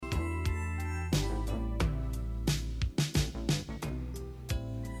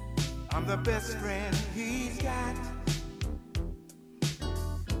I'm the best friend he's got.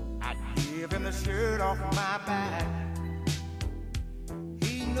 I'd give him the shirt off my back.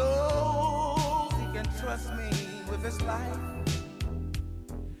 He knows he can trust me with his life.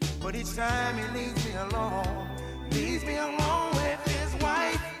 But each time he leaves me alone with his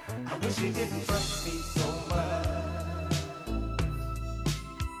wife. I wish he didn't trust me so much.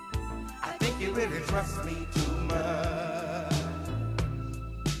 I think he really trusts me too much.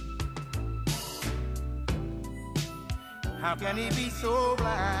 How can he be so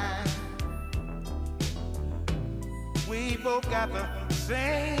blind? We both got the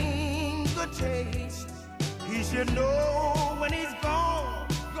same good taste. He should know when he's gone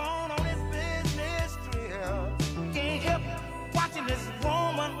on his business trip. Can't help watching this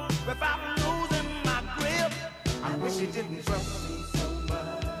woman without losing my grip. I wish he didn't trust me so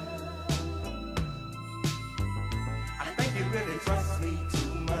much. I think he really trusts me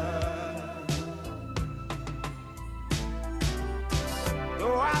too much.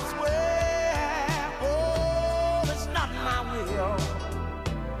 Though I swear, oh, it's not my will.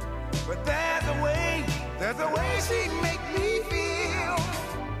 But there's a way she make me feel.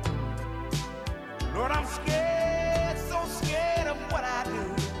 Lord, I'm scared, so scared of what I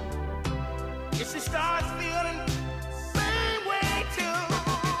do. If she starts feeling the same way too,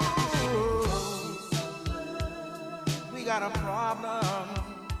 we got a problem.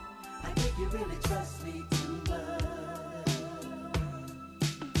 I think you really trust me too much.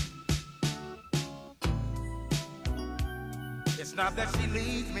 It's not that she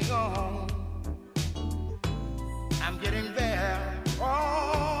leaves me on. I'm getting there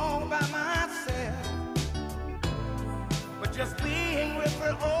all by myself. But just being with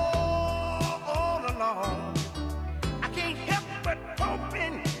her all alone, I can't help but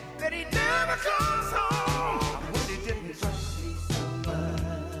hoping that he never comes home. I wish he didn't trust me so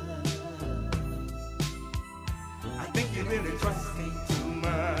much. I think he really trusts me too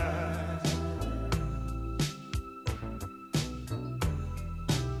much.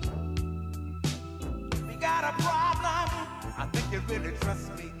 We got a problem. I think you really trust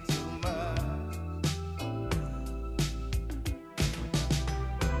me too much.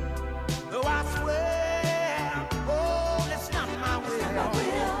 Though I swear, oh, it's not my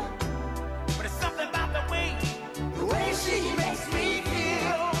will. But it's something about the way she makes me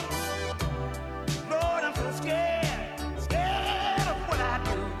feel. Lord, I'm so scared of what I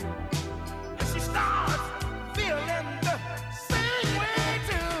do. And she starts feeling the same way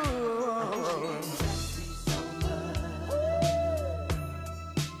too.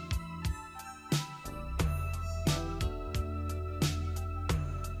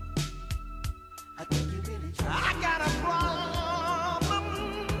 I got a problem.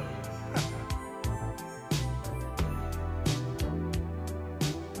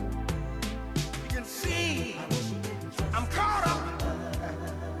 You can see I'm caught up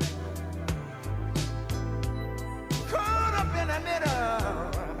in the middle.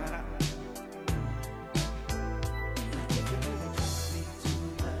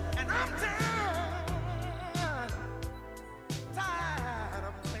 And I'm tired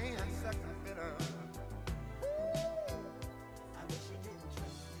of playing second fiddle.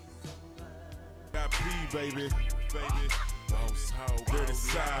 Got P, baby. Boss hog, dirty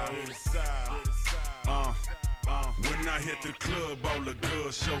side. When I hit the club, all the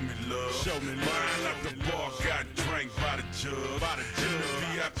girls show me love. Mine at the bar, got drank by the jug. In the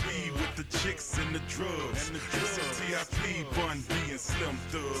VIP with the chicks and the drugs. It's a TIP, Bun B and Slim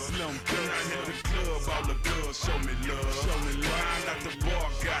Thug. When I hit the club, all the girls show me love. Mine at the bar,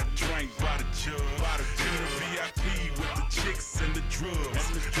 got drank by the jug. In the VIP with the chicks and the drugs.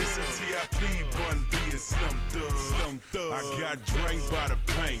 It's a TIP, Bun B and Slim Thug. I got drank by the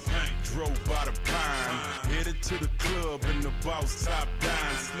paint, drove by the pine, headed to the club in the boss top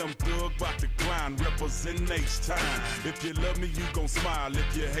dime. Slim Thug bout to climb, represent H-time. If you love me, you gon' smile.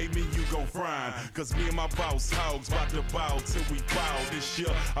 If you hate me, you gon' frown. Cause me and my boss hogs bout to bow till we bow. This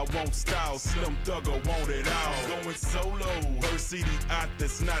year, I won't style. Slim Thugger want it all. Going solo, first CD out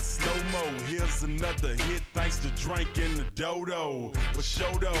that's not slow-mo. Here's another hit thanks to Drink in the Dodo. For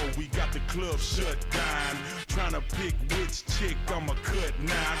show though, we got the club shut down. Tryna pick which chick I'ma cut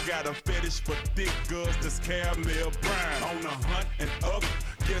now. I got a fetish for thick girls that's caramel brown. On the hunt and up,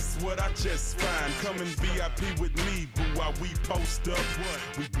 guess what I just find? Come in VIP with me, boo, while we post up.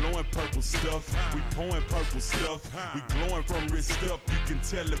 We blowing purple stuff, we pouring purple stuff. We glowing from wrist up, you can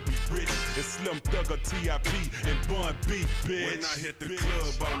tell if we rich. It's Slim Thugger, TIP, and Bun B, bitch. When I hit the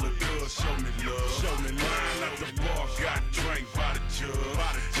club, all the girls show me love. Line at the bar, got drank by the jug.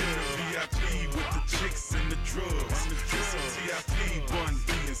 In the VIP with the chicks and the drugs. It's a TIP, Bun B,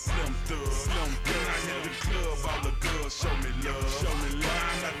 and Slim Thugger.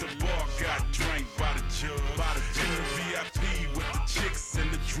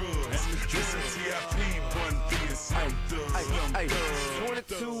 Ay,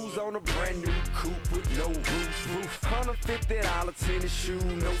 22s on a brand new coupe with no roof. $150 tennis shoe,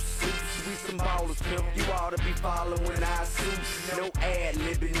 no suits. We some ballers, pimp. You ought to be following our suits. No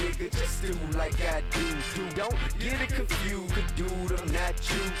ad-libbing, nigga, just do like I do. Don't get it confused, cause dude, I'm not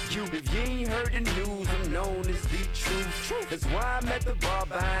you. If you ain't heard the news, I'm known as the truth. That's why I'm at the bar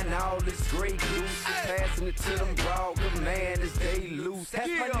buying all this great goose. Passing it to them broad commanders, they loose. That's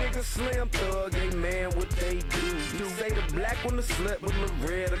my nigga Slim Thug, they man what they do. Say the black one the slut with the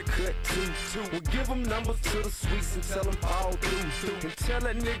red or cut too. We'll give them numbers to the sweets and tell them fall through. And tell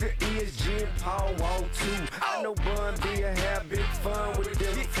that nigga ESG and Paul Wall too. I know Bun B a have big fun with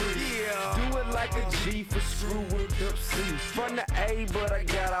them free. Do it like a G for screw with up C. From the A, but I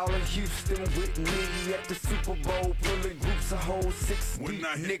got all of Houston with me. At the Super Bowl, pulling groups a whole 6 deep, When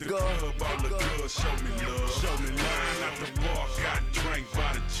I hit the nigga. club, all the girls show me love. Show me line out the bar, got drank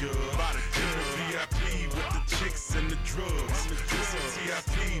by the jug. In the VIP with the chicks and the drugs. This is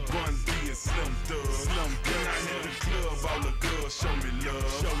TIP, Bun B and Slim Thug. When I hit the club, all the girls show me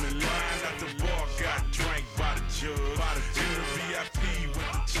love. Show me line out the bar, got drank by the jug. In the VIP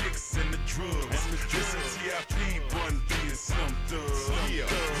with the chicks and the drugs. This is TIP, Bun B and Slim Thug. Yeah,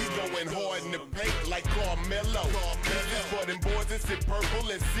 we going hard in the paint like Carmelo. For them boys that sip purple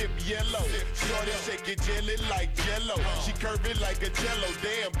and sip yellow. Shorty shake it jelly like jello. She curve it like a jello.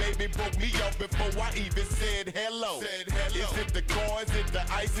 Damn, baby broke me off before I even said hello. Is it the car, is it the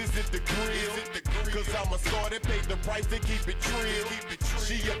ice, is it the grill? Cause I'm a star that paid the price to keep it trill.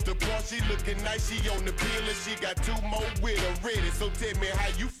 She up the bar, she looking nice, she on the pill and she got 2 more with her ready. So tell me how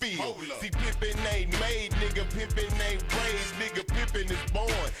you feel. See, pimpin' ain't made, nigga, pimpin' ain't raised. Nigga, pimpin' is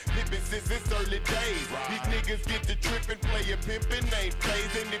born, pimpin' since its early days. These niggas get to trippin', play a pimpin' ain't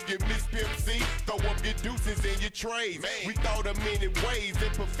phase. And if you miss Pimp C, throw up your deuces and your trays. We thought of many ways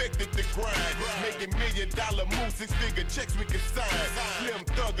and perfected the grind. Making $1 million moves, 6-figure checks we can sign. Slim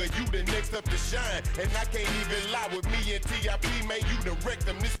Thugger, you the next up to shine. And I can't even lie with me and TIP, man, you the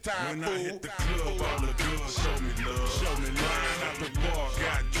rectum this time, When fool. I hit the club, all the girls show me love. Show me line out the bar,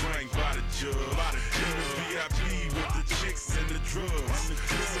 got drank by the jug. In the VIP with the chicks and the drugs.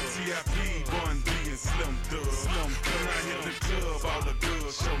 This is TIP, Bun B and Slim Thug. When I hit the club, all the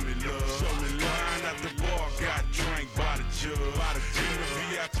girls show me love. Show me line out the bar, got drank by the jug. In the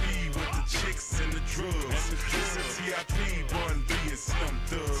VIP with the chicks and the drugs. This is TIP, Bun B and Slim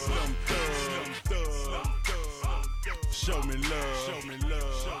Thug. Show me love. Show me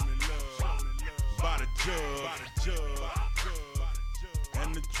love. By the jug.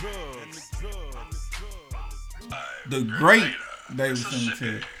 And the drugs. The great David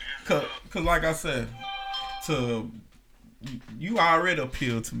Cemetery. Cause like I said, you already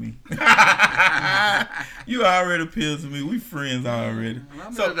appeal to me. You already appeal to me. We friends already.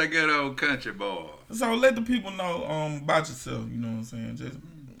 I'm So- just a good old country boy. So let the people know about yourself. You know what I'm saying? Just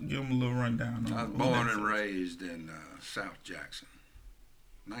give them a little rundown. I was born and raised in South Jackson,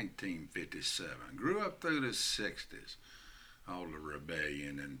 1957. Grew up through the 60s. All the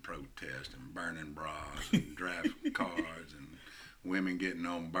rebellion and protest and burning bras and draft cards and women getting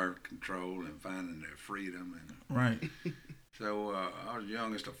on birth control and finding their freedom. And Right. so I was the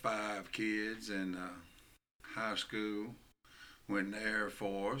youngest of 5 kids in high school. Went in the Air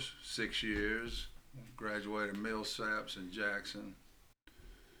Force, 6 years. Graduated Millsaps in Jackson.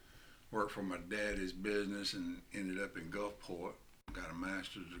 Worked for my daddy's business and ended up in Gulfport. Got a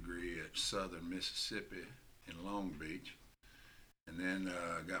master's degree at Southern Mississippi in Long Beach. And then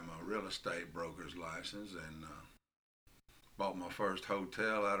got my real estate broker's license and bought my first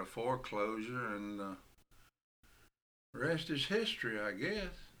hotel out of foreclosure, and the rest is history, I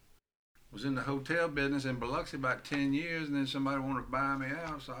guess. Was in the hotel business in Biloxi about 10 years, and then somebody wanted to buy me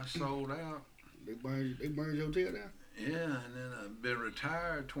out, so I sold out. They burned your hotel down? Yeah, and then I've been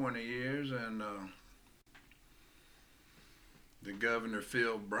retired 20 years, and the Governor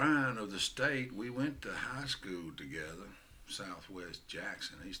Phil Bryant of the state, we went to high school together, Southwest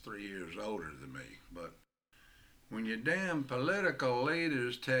Jackson. He's 3 years older than me, but when your damn political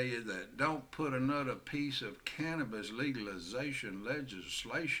leaders tell you that don't put another piece of cannabis legalization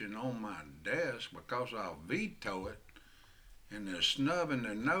legislation on my desk because I'll veto it, and they're snubbing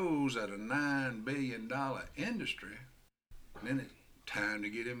their nose at a $9 billion industry, then it's time to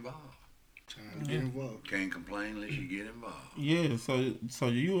get involved. Time to get involved. Can't complain unless you get involved. Yeah. So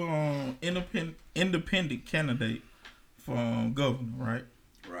you independent candidate for governor, right?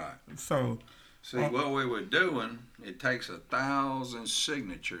 Right. So. See, what we were doing, it takes 1,000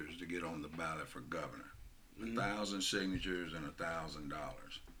 signatures to get on the ballot for governor. 1,000 signatures and $1,000.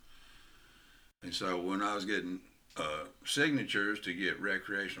 And so when I was getting signatures to get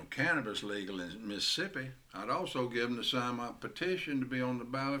recreational cannabis legal in Mississippi, I'd also give them to sign my petition to be on the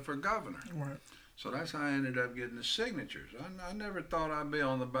ballot for governor. Right. So that's how I ended up getting the signatures. I never thought I'd be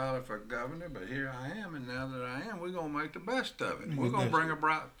on the ballot for governor, but here I am, and now that I am, we're going to make the best of it. We're going to bring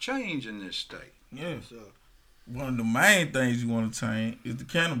about change in this state. Yeah. So, One of the main things you want to change is the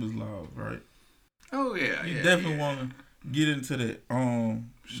cannabis laws, right? Oh, yeah. You yeah, definitely yeah. want to get into that.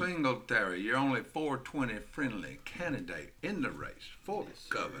 Singletary, you're only 420 friendly candidate in the race for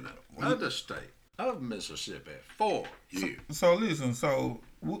governor of the state of Mississippi for you. So listen,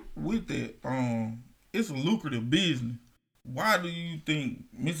 with that, it's a lucrative business. Why do you think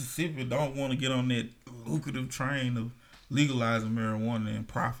Mississippi don't want to get on that lucrative train of legalizing marijuana and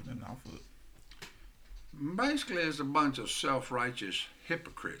profiting off of it? Basically, it's a bunch of self-righteous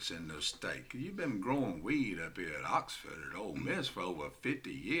hypocrites in the state. You've been growing weed up here at Oxford at Ole Miss for over 50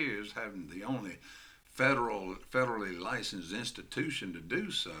 years, having the only federally licensed institution to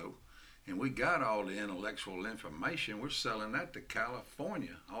do so. And we got all the intellectual information. We're selling that to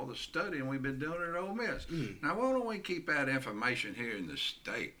California. All the studying we've been doing at Ole Miss. Now, why don't we keep that information here in the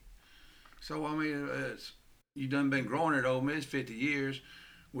state? So, I mean, you done been growing at Ole Miss 50 years.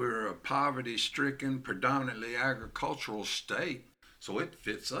 We're a poverty-stricken, predominantly agricultural state. So it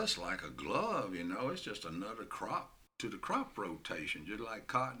fits us like a glove, you know. It's just another crop to the crop rotation, just like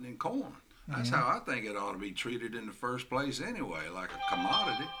cotton and corn. That's how I think it ought to be treated in the first place anyway, like a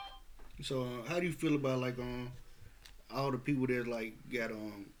commodity. so how do you feel about like all the people that like got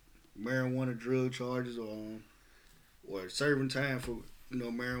marijuana drug charges or serving time for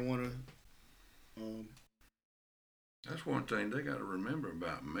marijuana? That's one thing they got to remember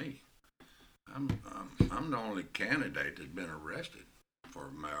about me. I'm the only candidate that's been arrested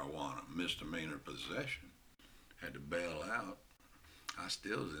for marijuana, misdemeanor possession. Had to bail out. I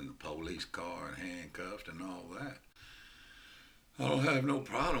still was in the police car and handcuffed and all that. I don't have no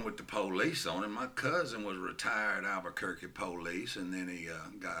problem with the police on it. My cousin was retired Albuquerque police, and then he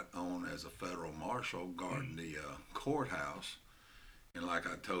got on as a federal marshal guarding the courthouse. And like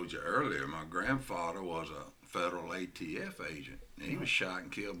I told you earlier, my grandfather was a federal ATF agent. And he was shot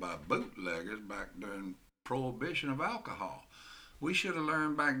and killed by bootleggers back during prohibition of alcohol. We should have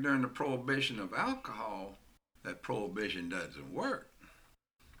learned back during the prohibition of alcohol that prohibition doesn't work.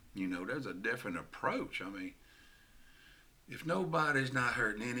 You know, there's a different approach. I mean, if nobody's not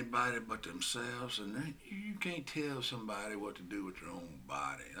hurting anybody but themselves, and you can't tell somebody what to do with their own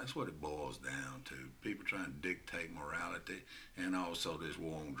body. That's what it boils down to. People trying to dictate morality, and also this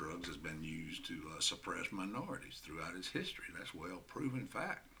war on drugs has been used to suppress minorities throughout its history. That's well-proven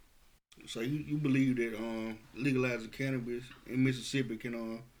fact. So you believe that legalizing cannabis in Mississippi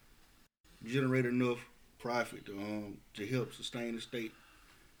can generate enough profit to help sustain the state,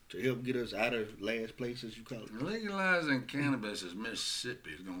 to help get us out of last place, as you call it? Legalizing cannabis in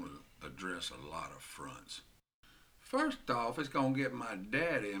Mississippi is going to address a lot of fronts. First off, it's going to get my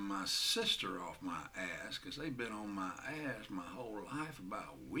daddy and my sister off my ass, because they've been on my ass my whole life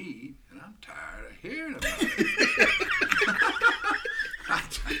about weed, and I'm tired of hearing about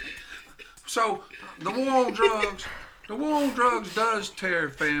it. So the war on drugs does tear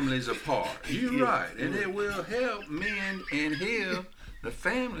families apart. You're right, and it will help men and him, the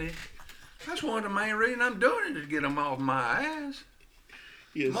family. That's one of the main reasons I'm doing it, to get them off my ass.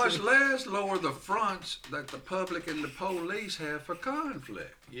 Yes, Much sir. less lower the fronts that the public and the police have for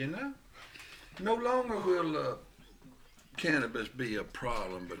conflict, you know? No longer will cannabis be a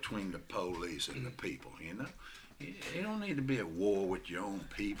problem between the police and the people, you know? You don't need to be at war with your own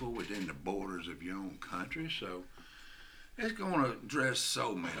people within the borders of your own country, so it's going to address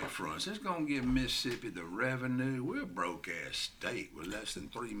so many fronts. It's going to give Mississippi the revenue. We're a broke-ass state with less than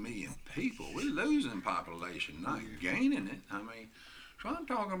 3 million people. We're losing population, not gaining it. I mean, so I'm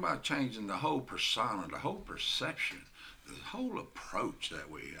talking about changing the whole persona, the whole perception, the whole approach that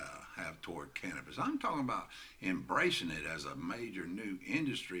we have toward cannabis. I'm talking about embracing it as a major new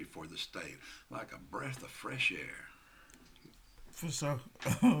industry for the state, like a breath of fresh air. For sure.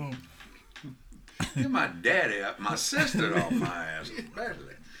 Get my daddy up, my sister off my ass,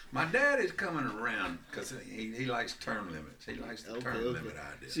 especially. My daddy's coming around because he likes term limits. He likes the term limit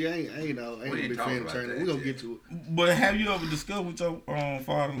idea. See, I ain't a big talking fan of about turning. that We're gonna yet. get to it. But have you ever discussed with your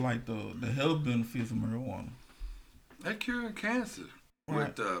father like the health benefits of marijuana? They cure cancer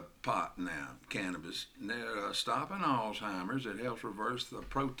Right. with pot now, cannabis. They're stopping Alzheimer's. It helps reverse the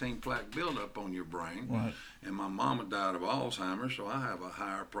protein plaque buildup on your brain. Right. And my mama died of Alzheimer's, so I have a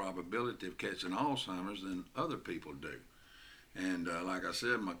higher probability of catching Alzheimer's than other people do. And like I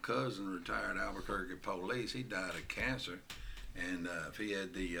said, my cousin, retired Albuquerque police, he died of cancer. And if he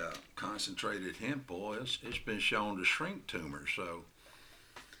had the concentrated hemp oil, it's been shown to shrink tumors. So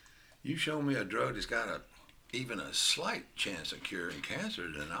you show me a drug that's got even a slight chance of curing cancer,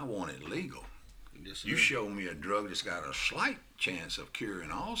 then I want it legal. Yes, You sir. show me a drug that's got a slight chance of curing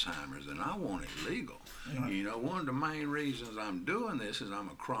Alzheimer's, and I want it legal. Right. You know, one of the main reasons I'm doing this is I'm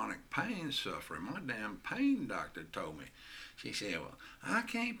a chronic pain sufferer. My damn pain doctor told me. She said, well, I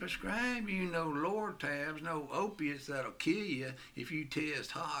can't prescribe you no Lortabs, no opiates that'll kill you if you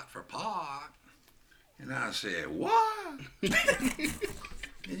test hot for pot. And I said, what?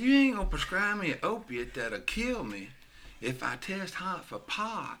 You ain't gonna prescribe me an opiate that'll kill me if I test hot for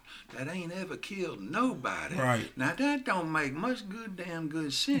pot that ain't ever killed nobody. Right. Now that don't make much damn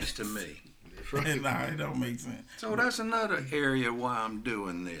good sense to me. Nah, it don't make sense. So that's another area why I'm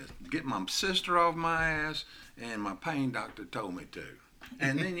doing this. Get my sister off my ass, and my pain doctor told me to.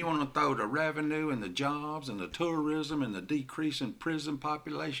 And then you want to throw the revenue and the jobs and the tourism and the decrease in prison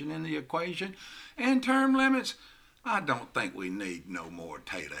population in the equation and term limits. I don't think we need no more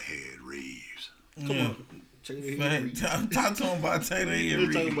Tater Head Reeves. Yeah. Tater Head Man, Reid. talk to him about Tater Head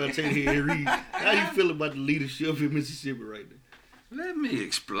We're talking Reid. about Tater Head Reid. How you feel about the leadership in Mississippi right now? Let me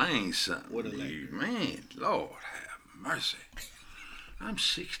explain something What a to you. language. Man, Lord have mercy. I'm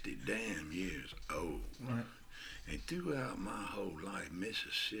 60 damn years old. Right. And throughout my whole life,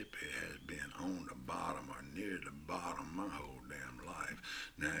 Mississippi has been on the bottom or near the bottom my whole damn life.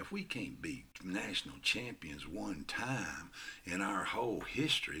 Now, if we can't be national champions one time in our whole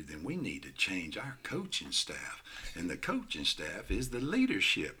history, then we need to change our coaching staff. And the coaching staff is the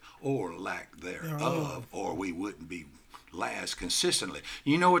leadership, or lack thereof, or we wouldn't be last consistently.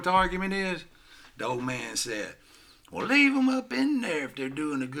 You know what the argument is? The old man said, well, leave them up in there if they're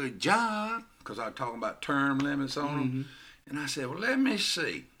doing a good job, because I was talking about term limits on them. And I said, well, let me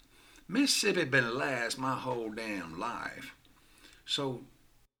see. Mississippi been last my whole damn life. So,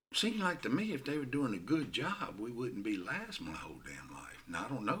 seems like to me if they were doing a good job, we wouldn't be last my whole damn life. Now,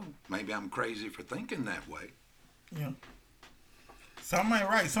 I don't know. Maybe I'm crazy for thinking that way. Yeah. Something ain't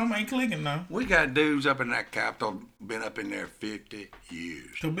right. Something ain't clicking now. We got dudes up in that Capitol, been up in there 50 years.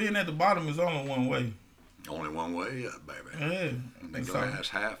 So being at the bottom is only one way. Only one way up, baby. Yeah. The And so- glass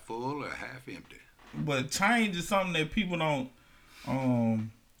half full or half empty. but change is something that people don't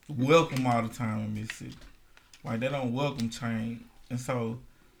welcome all the time in Mississippi. Like they don't welcome change. And so,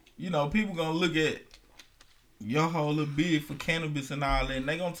 you know, people gonna look at your whole little bid for cannabis and all that, and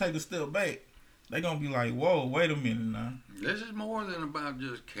they gonna take a step back. They gonna be like, whoa, wait a minute now. This is more than about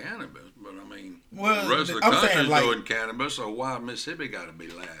just cannabis, but I mean, Well, the rest of the I'm country's saying, like- doing cannabis, so why Mississippi got to be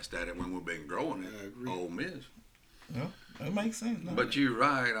last at it when we've been growing it? I agree. Ole Miss. Yeah, that makes sense. No. But you're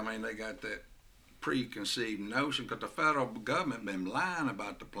right. I mean, they got that preconceived notion because the federal government been lying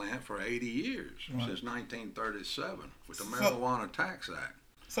about the plant for 80 years, Right. since 1937 with the So- Marijuana Tax Act.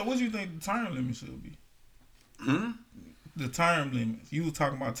 So what do you think the term limit should be? Hmm? The term limits. You was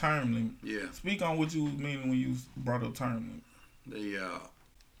talking about term limit. Yeah. Speak on what you was meaning when you brought up term limit. The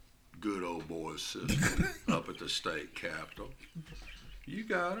good old boys system up at the state capitol. You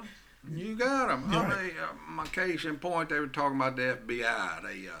got them. You got them. Yeah. I mean, my case in point, they were talking about the FBI.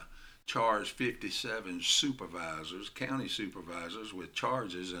 They charged 57 supervisors, county supervisors, with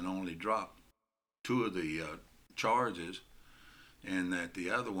charges and only dropped 2 of the charges, and that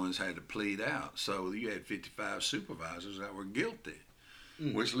the other ones had to plead out. So you had 55 supervisors that were guilty,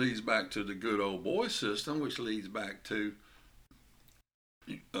 which leads back to the good old boy system, which leads back to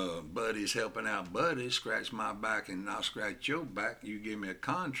buddies helping out buddies. Scratch my back and I'll scratch your back. You give me a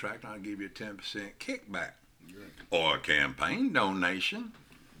contract, I'll give you a 10% kickback or a campaign donation.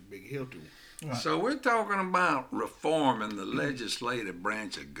 Big healthy one. Right. So we're talking about reforming the legislative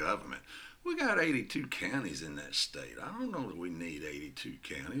branch of government. We got 82 counties in that state. I don't know that we need 82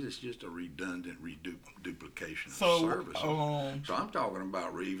 counties. It's just a redundant duplication of So, services. So I'm talking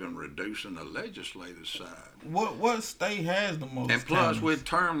about even reducing the legislative side. what state has the most? And plus, counties? with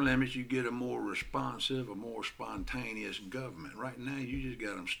term limits, you get a more responsive, a more spontaneous government. Right now, you just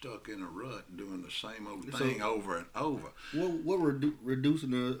got them stuck in a rut doing the same old thing over and over. What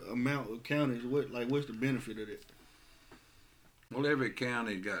reducing the amount of counties? What's the benefit of that? Well, every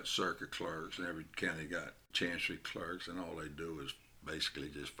county got circuit clerks, and every county got chancery clerks, and all they do is basically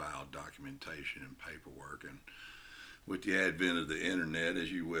just file documentation and paperwork. And with the advent of the internet,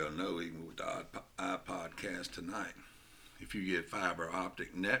 as you well know, even with the iPodcast tonight, if you get fiber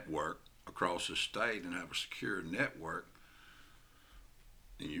optic network across the state and have a secure network,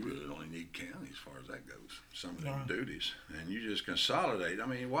 then you really only need county as far as that goes, some of the duties. And you just consolidate. I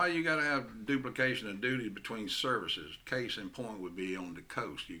mean, why you got to have duplication of duties between services? Case in point would be on the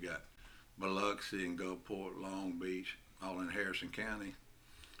coast. You got Biloxi and Gulfport, Long Beach, all in Harrison County,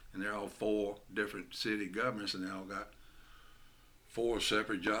 and they're all 4 different city governments, and they all got 4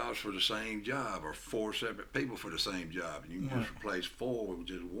 separate jobs for the same job, or 4 separate people for the same job, and you can just replace 4 with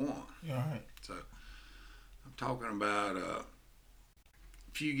just 1. Right. So I'm talking about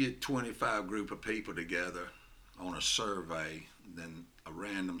if you get 25 group of people together on a survey, then a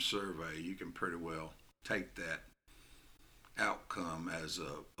random survey, you can pretty well take that outcome as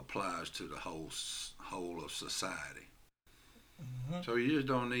applies to the whole of society. Mm-hmm. So you just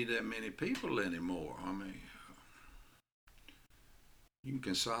don't need that many people anymore. I mean, you can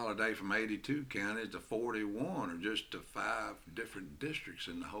consolidate from 82 counties to 41, or just to 5 different districts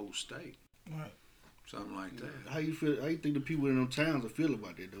in the whole state. Right. Something like that. How you feel? How you think the people in them towns will feel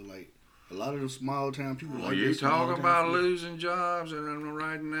about that though? Like a lot of the small town people. Well, like you that small talking town about feel. losing jobs, and then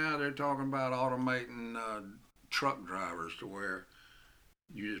right now they're talking about automating truck drivers to where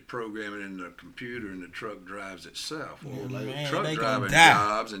you just program it in the computer and the truck drives itself. Well, Man, truck they driving gonna die.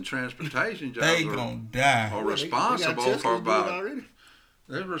 jobs and transportation jobs They are gonna die. are Well, they responsible got Teslas for doing it about already.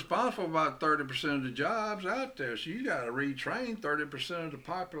 they're responsible for about 30% of the jobs out there. So you got to retrain 30% of the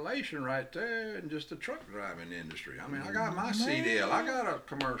population right there in just the truck driving industry. I mean, I got my CDL. I got a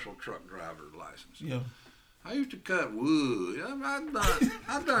commercial truck driver license. Yeah. I used to cut wood.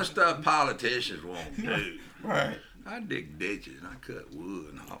 I've done stuff politicians won't do. Right. I dig ditches and I cut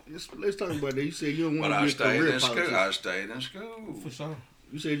wood and all. Let's talk about that. You said you don't But want I to be a stayed career in school. politician. I stayed in school. For sure.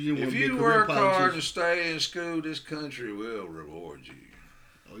 You said you didn't want If to be a you career work hard politician. and stay in school, this country will reward you.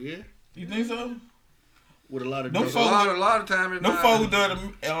 Oh yeah, You think so? with a lot of Them drugs. folks- A lot of time it's Them not- folks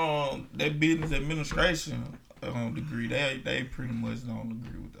done that business administration degree. They pretty much don't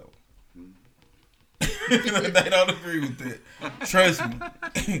agree with that. They don't agree with that. Trust me.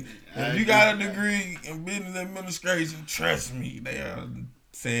 If you got a degree in business administration, trust me, they are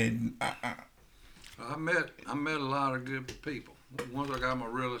saying I met a lot of good people. Once I got my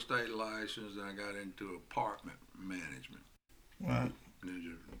real estate license, then I got into apartment management. Right. And then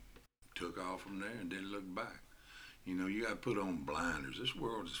just took off from there and didn't look back. You know, you got to put on blinders. This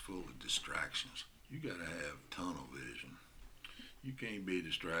world is full of distractions. You got to have tunnel vision. You can't be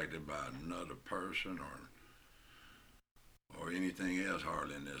distracted by another person or anything else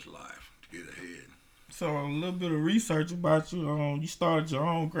hardly in this life to get ahead. So a little bit of research about you. You started your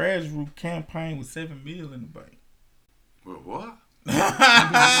own grassroots campaign with $7 million in the bank. Well, what?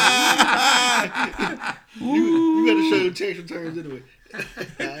 You got to show the tax returns anyway.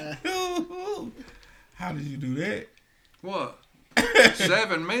 How did you do that? What?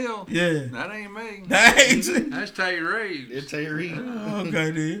 $7 million? Yeah. That ain't me. Dang. That's Tay Reeves. It's Terry.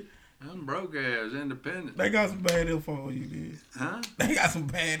 Okay, then. I'm broke ass, independent. They got some bad info on you, then. Huh? They got some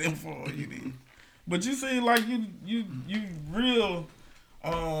bad info on you, then. But you seem like you real.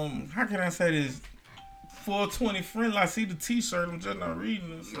 How can I say this? 420 friendly. I see the T-shirt. I'm just not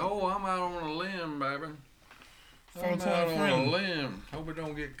reading it. Oh, I'm out on a limb, baby. I'm 420 out on a friendly. limb. Hope it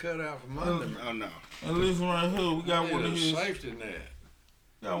don't get cut out from under me. Oh no. And listen right here, we got one of Need a his. safety net.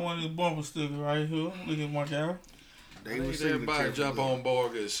 Got one of his bumper stickers right here. Look at my guy. They I was need saying everybody the to jump tax on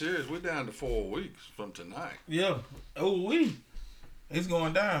board, get serious. We're down to 4 weeks from tonight. Yeah. Oh, it's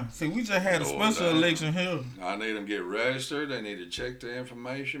going down. See, we just had a Going special down. election here. I need them to get registered. They need to check the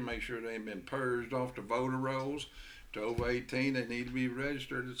information, make sure they ain't been purged off the voter rolls. To over 18, they need to be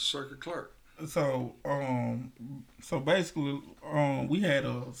registered at the circuit clerk. So, basically, we had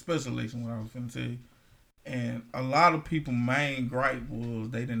a special election, what I was going to tell you. And a lot of people' main gripe was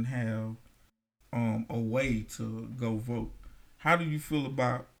they didn't have a way to go vote. How do you feel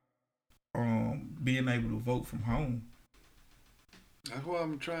about being able to vote from home? That's what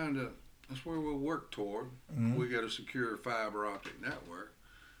I'm trying to, that's where we'll work toward. Mhm. We got a secure fiber optic network.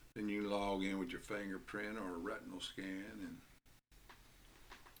 Then you log in with your fingerprint or a retinal scan and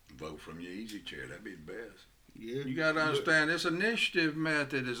vote from your easy chair. That'd be the best. Yeah. You got to understand, this initiative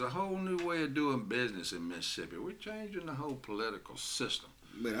method is a whole new way of doing business in Mississippi. We're changing the whole political system.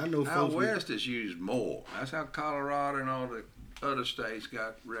 Man, I know Out folks. west, it's used more. That's how Colorado and all the other states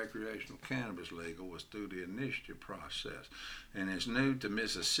got recreational cannabis legal, was through the initiative process. And it's new to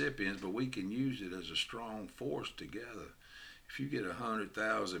Mississippians, but we can use it as a strong force together. If you get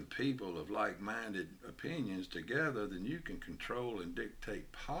 100,000 people of like-minded opinions together, then you can control and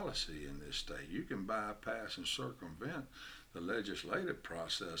dictate policy in this state. You can bypass and circumvent the legislative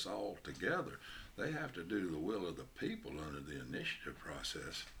process altogether. They have to do the will of the people under the initiative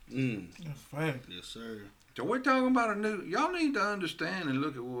process. That's fact. Yes, sir. So we're talking about y'all need to understand and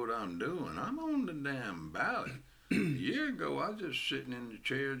look at what I'm doing. I'm on the damn ballot. A year ago, I was just sitting in the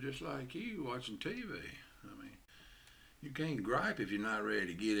chair just like you, watching TV. I mean, you can't gripe if you're not ready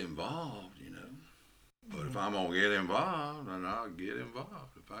to get involved, you know. But if I'm gonna get involved, then I'll get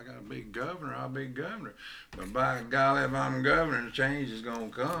involved. If I gotta be governor, I'll be governor. But by golly, if I'm governor, the change is gonna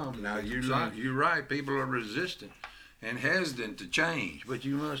come. Now you're right. People are resistant and hesitant to change, but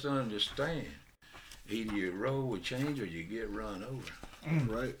you must understand. Either you roll with change or you get run over. That's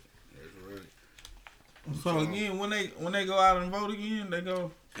right. That's right. So again, when they go out and vote again, they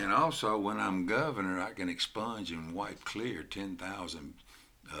go. And also, when I'm governor, I can expunge and wipe clear 10,000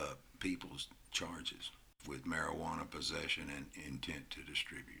 people's charges with marijuana possession and intent to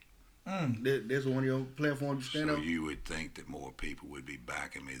distribute. That's one of your platforms to stand So on. you would think that more people would be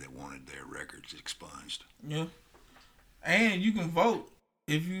backing me that wanted their records expunged. Yeah. And you can vote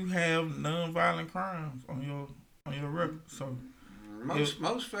if you have nonviolent crimes on your record. So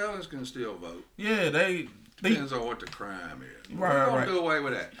Most fellas can still vote. yeah, they Depends on what the crime is. Right, We're gonna right. do away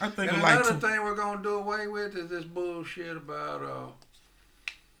with that. I think and like another to- thing we're gonna do away with is this bullshit about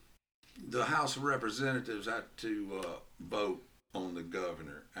the House of Representatives had to vote on the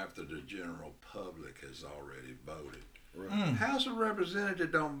governor after the general public has already voted. House of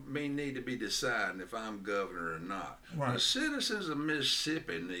Representatives don't need to be deciding if I'm governor or not. Right. The citizens of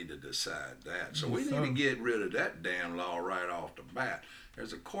Mississippi need to decide that. So we Yes, need sir. to get rid of that damn law right off the bat.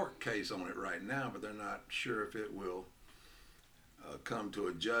 There's a court case on it right now, but they're not sure if it will come to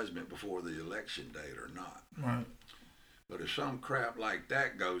a judgment before the election date or not. right. But if some crap like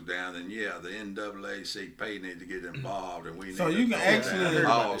that goes down, then yeah, the NAACP need to get involved, and we need So to you can throw actually- down I heard a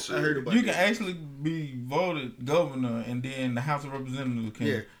about lawsuit. I heard about You that. can actually be voted governor, and then the House of Representatives can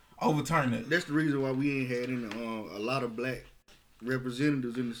Yeah. overturn it. That's the reason why we ain't had any, a lot of black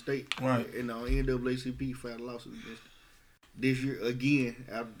representatives in the state. Right. And the NAACP filed a lawsuit against it. This year again.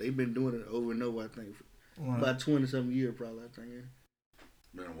 They've been doing it over and over. I think for Right. about 20-something years, probably. I think. Yeah.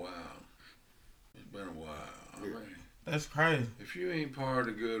 It's been a while. It's been a while. I mean, That's crazy. if you ain't part of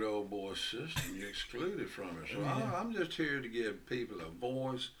the good old boy system, you're excluded from it. So I'm just here to give people a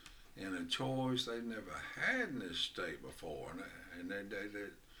voice and a choice they've never had in this state before, and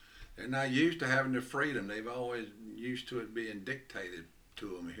they're not used to having the freedom. They've always used to it being dictated to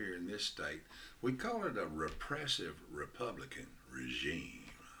them here in this state. We call it a repressive Republican regime.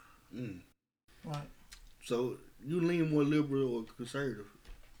 Right. So you lean more liberal or conservative?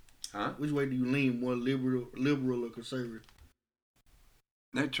 Huh? Which way do you lean, more liberal or conservative?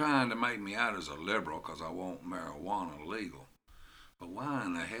 They're trying to make me out as a liberal because I want marijuana legal. But why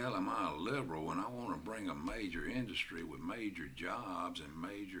in the hell am I a liberal when I want to bring a major industry with major jobs and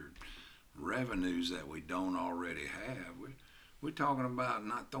major revenues that we don't already have? We're talking about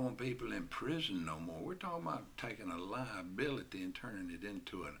not throwing people in prison no more. We're talking about taking a liability and turning it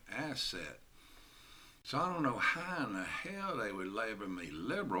into an asset. So I don't know how in the hell they would label me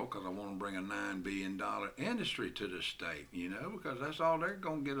liberal because I want to bring a $9 billion industry to the state, because that's all they're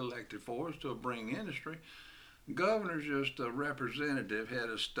going to get elected for is to bring industry. Governor's just a representative, head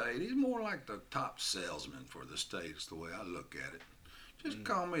of state. He's more like the top salesman for the state, is the way I look at it. Just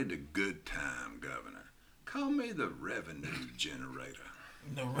call me the good time governor. Call me the revenue generator.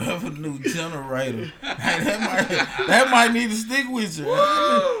 The revenue generator. Hey, that might need to stick with you.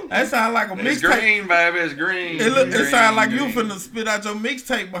 That sounds like a It's mixtape. green, baby. It's green. It sounds like you green. finna spit out your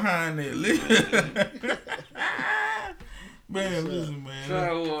mixtape behind it. Man, listen, man.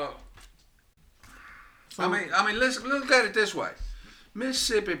 So, I mean, let's look at it this way.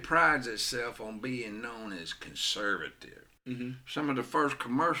 Mississippi prides itself on being known as conservative. Mm-hmm. Some of the first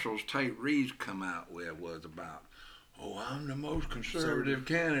commercials Tate Reeves come out with was about, I'm the most conservative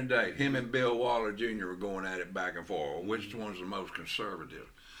candidate. Him and Bill Waller Jr. were going at it back and forth. Which one's the most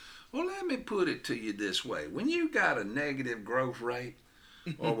conservative? Well, let me put it to you this way. When you got a negative growth rate,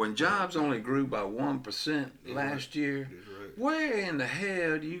 or when jobs only grew by 1% last year, where in the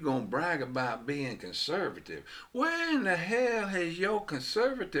hell are you going to brag about being conservative? Where in the hell has your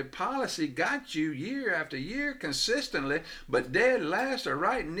conservative policy got you year after year consistently, but dead last or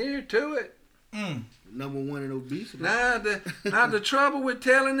right near to it? Number one in obesity. Now the trouble with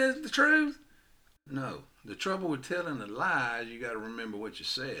telling is the truth? No. The trouble with telling the lies, you got to remember what you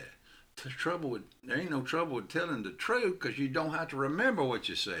said. There ain't no trouble with telling the truth because you don't have to remember what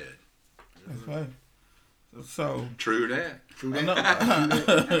you said. That's right. So True that.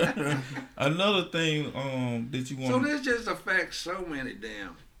 another thing that you So want. this just affects so many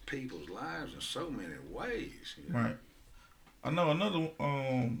damn people's lives in so many ways. Right. I know another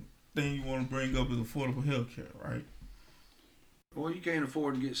thing you want to bring up is affordable health care, right? Well, you can't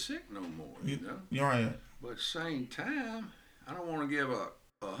afford to get sick no more, You're right. But at the same time, I don't want to give a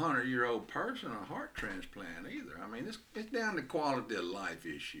 100-year-old person a heart transplant either. I mean, it's down to quality of life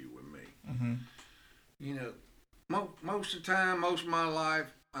issue with me. Mm-hmm. Most of the time, most of my life,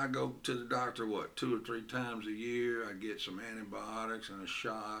 I go to the doctor, 2 or 3 times a year. I get some antibiotics and a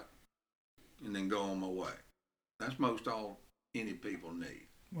shot, and then go on my way. That's most all any people need.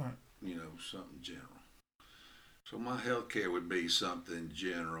 Right. Something general. So my health care would be something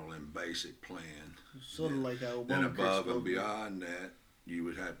general and basic plan. Sort of like how Then Obamacare above and spoke. beyond that, you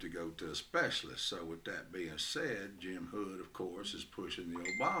would have to go to a specialist. So with that being said, Jim Hood, of course, is pushing the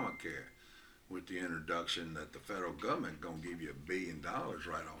Obamacare with the introduction that the federal government going to give you $1 billion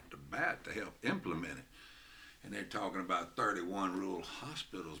right off the bat to help implement it. And they're talking about 31 rural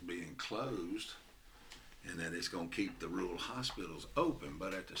hospitals being closed, and that it's going to keep the rural hospitals open.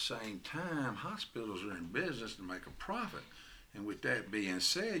 But at the same time, hospitals are in business to make a profit. And with that being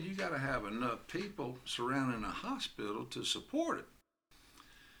said, you got to have enough people surrounding a hospital to support it.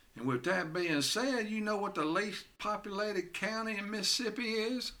 And with that being said, you know what the least populated county in Mississippi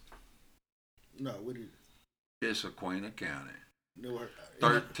is? No, what is it? It's Acquainta County. No,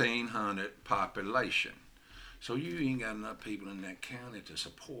 1,300 population. So you ain't got enough people in that county to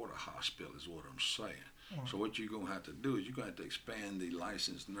support a hospital is what I'm saying. So what you're going to have to do is you're going to have to expand the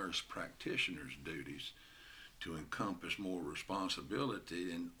licensed nurse practitioner's duties to encompass more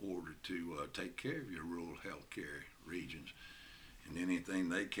responsibility in order to take care of your rural health care regions. And anything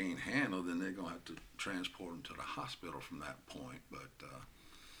they can't handle, then they're going to have to transport them to the hospital from that point. But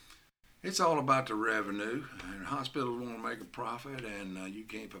it's all about the revenue, and hospitals want to make a profit, and you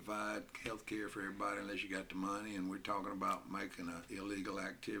can't provide health care for everybody unless you got the money, and we're talking about making an illegal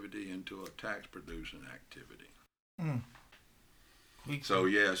activity into a tax-producing activity. So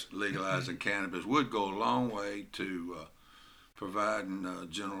yes, legalizing cannabis would go a long way to providing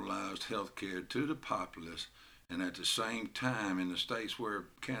generalized health care to the populace, and at the same time, in the states where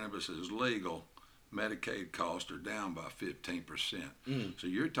cannabis is legal, Medicaid costs are down by 15%. So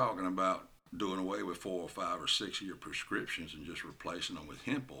you're talking about doing away with 4 or 5 or 6 year prescriptions and just replacing them with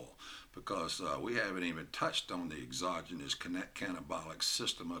hemp oil, because we haven't even touched on the exogenous cannabolic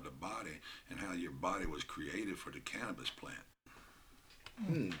system of the body and how your body was created for the cannabis plant.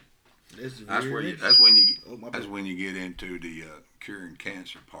 That's when you get into the curing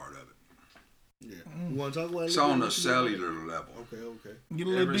cancer part of it. Yeah. You want to talk about it? It's on the cellular level. Okay. Get a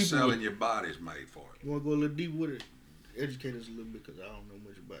little Every deeper cell with in your body is made for it. You want to go a little deep with it? Educate us a little bit, because I don't know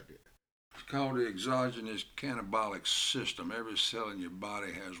much about that. It's called the exogenous cannabolic system. Every cell in your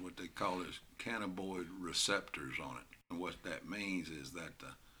body has what they call as cannabinoid receptors on it. And what that means is that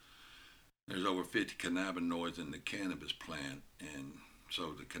there's over 50 cannabinoids in the cannabis plant, and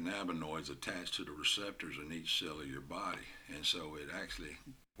so the cannabinoids attach to the receptors in each cell of your body. And so it actually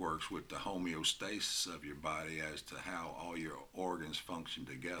works with the homeostasis of your body as to how all your organs function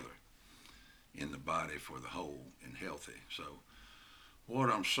together in the body for the whole and healthy. So what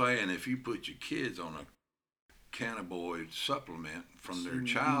I'm saying, if you put your kids on a cannabinoid supplement from their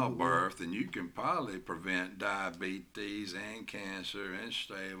childbirth, then you can probably prevent diabetes and cancer and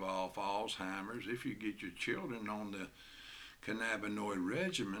stave off Alzheimer's if you get your children on the cannabinoid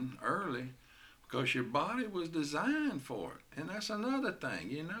regimen early, because your body was designed for it. And that's another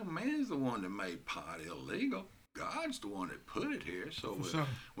thing. Man's the one that made pot illegal. God's the one that put it here. So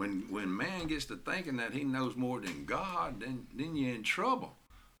when man gets to thinking that he knows more than God, then you're in trouble.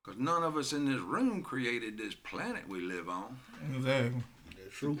 Because none of us in this room created this planet we live on. Exactly.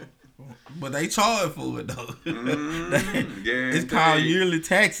 That's true. But they charge for it, though. Guaranteed. It's called yearly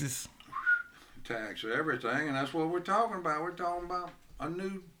taxes. Tax everything, and that's what we're talking about. We're talking about a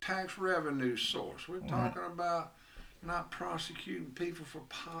new tax revenue source. We're talking about not prosecuting people for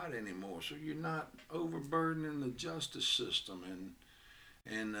pot anymore, so you're not overburdening the justice system,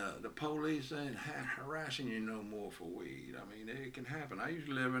 and the police ain't harassing you no more for weed. I mean, it can happen. I used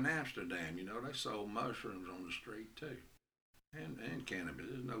to live in Amsterdam. They sold mushrooms on the street too, and cannabis.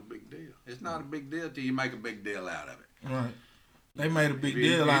 It's no big deal. It's not a big deal till you make a big deal out of it. Right. They made a big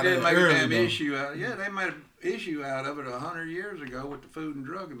deal out of it. They made a damn though. issue out. Yeah, they made an issue out of it 100 years ago with the Food and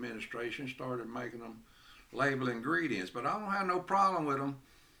Drug Administration started making them label ingredients. But I don't have no problem with them.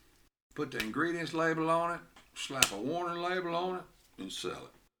 Put the ingredients label on it, slap a warning label on it, and sell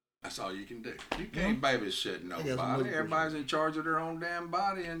it. That's all you can do. You can't babysit nobody. Everybody's in charge of their own damn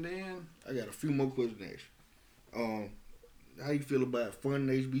body, and then I got a few more questions to ask you. How you feel about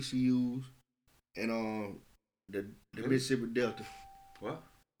funding HBCUs and the Mississippi Delta? what?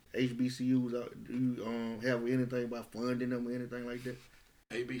 HBCUs, do you have anything about funding them or anything like that?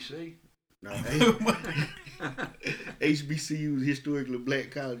 ABC? No, HBCUs, historically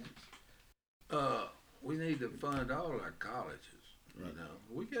black colleges. We need to fund all our colleges.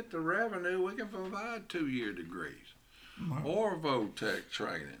 We get the revenue, we can provide 2-year degrees or VOTEC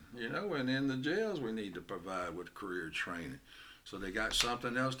training, and in the jails we need to provide with career training. So they got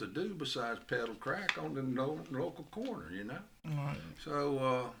something else to do besides peddle crack on the local corner, you know? Right.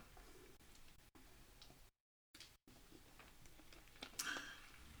 So,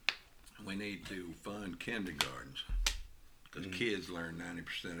 we need to fund kindergartens because kids learn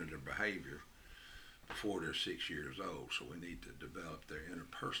 90% of their behavior before they're 6 years old. So we need to develop their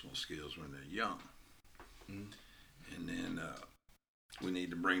interpersonal skills when they're young. And then we need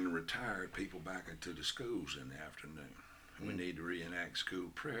to bring the retired people back into the schools in the afternoon. And we need to reenact school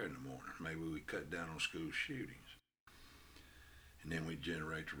prayer in the morning. Maybe we cut down on school shootings. And then we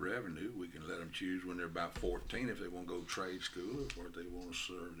generate the revenue. We can let them choose when they're about 14 if they want to go to trade school or if they want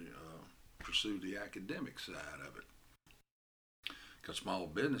to pursue the academic side of it. Because small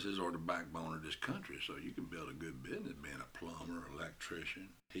businesses are the backbone of this country, so you can build a good business being a plumber, electrician,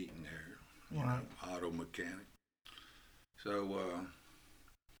 heat and air, auto mechanic. So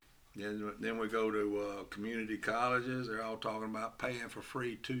then we go to community colleges. They're all talking about paying for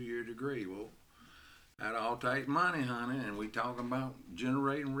free 2-year degree. Well, that all takes money, honey, and we talking about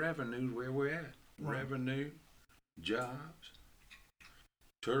generating revenues where we're at. Revenue, jobs,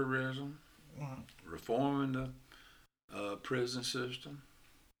 tourism, reforming the prison system.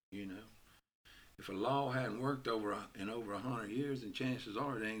 You know, if a law hadn't worked in over 100 years, then chances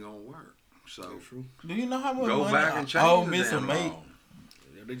are it ain't gonna work. So, do you know how much go money back and change Ole the Miss damn will make? law.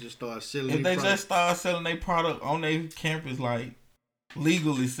 They just start selling. If they just start selling their product on their campus, like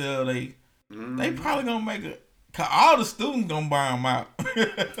legally sell they probably gonna make it. Cause all the students gonna buy them out.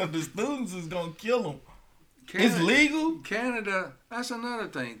 The students is gonna kill them. It's legal. Canada, that's another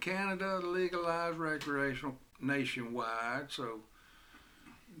thing. Canada legalized recreational nationwide. So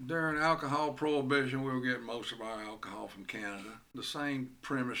during alcohol prohibition, we were getting most of our alcohol from Canada. The same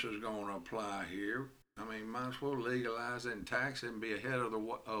premise is going to apply here. I mean, might as well legalize it and tax it and be ahead of the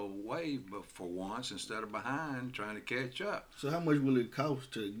wave for once instead of behind trying to catch up. So how much will it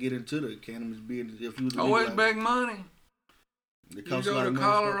cost to get into the cannabis business if you was it's big money. You go to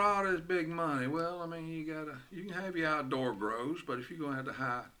Colorado, it's big money. Well, I mean, you can have your outdoor grows, but if you're going to have the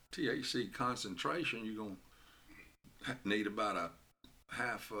high THC concentration, you're going to need about a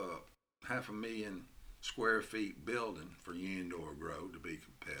half a million square feet building for your indoor grow to be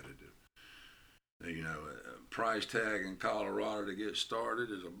competitive. You know, price tag in Colorado to get started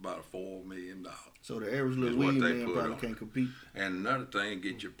is about $4 million. So the average little weed man probably can't compete. And another thing,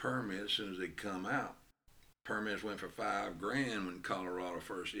 get your permits as soon as they come out. Permits went for $5,000 when Colorado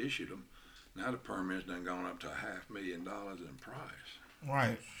first issued them. Now the permits done gone up to $500,000 in price.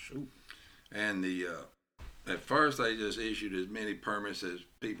 Right. Shoot. And at first they just issued as many permits as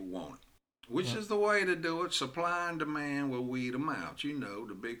people wanted, which is the way to do it. Supply and demand will weed them out. You know,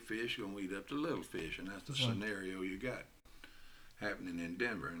 the big fish gonna weed up the little fish, and that's the scenario you got happening in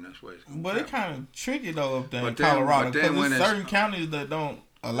Denver, and that's what it's going to happen. But it kind of tricky though up there in Colorado because there's certain counties that don't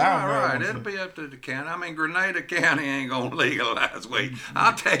allow right, it'll be up to the county. I mean, Grenada County ain't gonna legalize weed.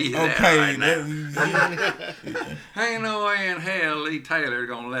 I'll tell you that right now. Ain't no way in hell Lee Taylor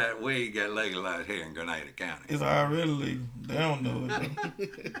gonna let weed get legalized here in Grenada County. It's already legal. They don't know it.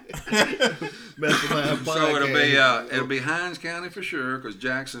 So it'll be Hinds County for sure, because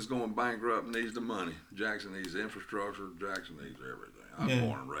Jackson's going bankrupt and needs the money. Jackson needs infrastructure. Jackson needs everything. I was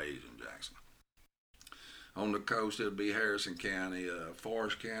born and raised in Jackson. On the coast, it'll be Harrison County,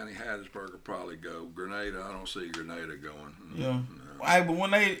 Forest County, Hattiesburg will probably go. Grenada, I don't see Grenada going. Yeah. No. Right, but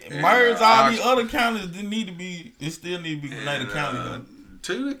when they merge all these other counties, it still need to be Grenada County though.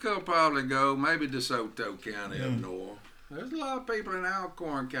 Tunica will probably go, maybe DeSoto County up north. There's a lot of people in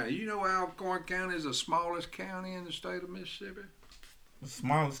Alcorn County. You know Alcorn County is the smallest county in the state of Mississippi? The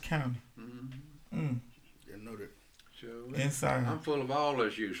smallest county. Didn't know that. Inside. I'm full of all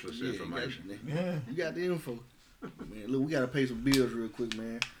this useless information. You got the info. Man, look, we got to pay some bills real quick,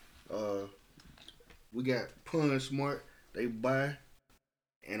 man. We got Pun Smart. They buy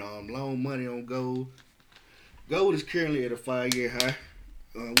and loan money on gold. Gold is currently at a 5-year high,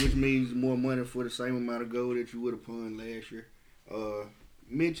 which means more money for the same amount of gold that you would have pun last year.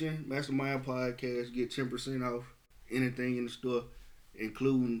 Mention Mastermind Podcast, get 10% off anything in the store,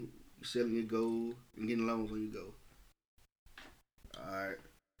 including selling your gold and getting loans on your gold. Alright.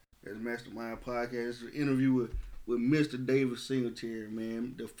 That's Mastermind Podcast. It's an interview with Mr. David Singletary,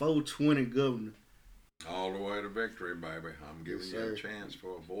 man. The 420 governor. All the way to victory, baby. I'm giving you a chance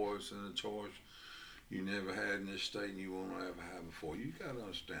for a voice and a choice you never had in this state and you won't ever have before. You got to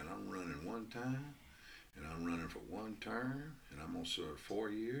understand, I'm running one time, and I'm running for one term, and I'm going to serve 4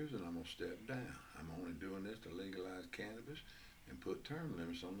 years, and I'm going to step down. I'm only doing this to legalize cannabis and put term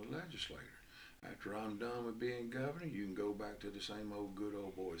limits on the legislator. After I'm done with being governor, you can go back to the same old good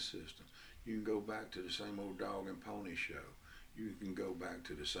old boy system. You can go back to the same old dog and pony show. you can go back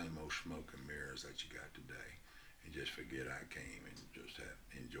to the same old smoke and mirrors that you got today and just forget I came and just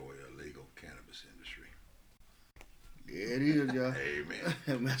enjoy a legal cannabis industry. Yeah, it is, y'all.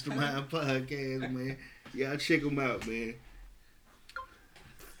 Amen. Mastermind Podcast, man. Y'all check them out, man.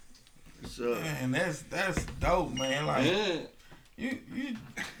 So, Man, that's dope, man. Like you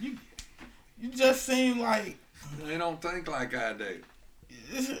just seem like They don't think like I do.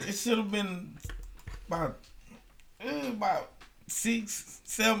 it should have been about 6,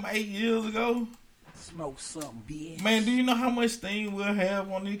 7, 8 years ago. Smoke something, bitch. Man, do you know how much thing we'll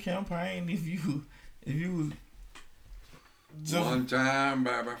have on this campaign if you was just, One time,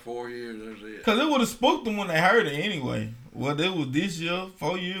 by about 4 years, that's it. cause it would have spooked them when they heard it anyway. Whether it was this year,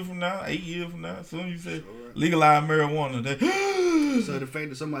 4 years from now, 8 years from now, as soon as you say legalize marijuana, so the fact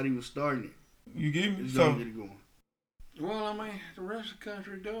that somebody was starting it, you get me? it's So gonna get it going. Well, I mean, the rest of the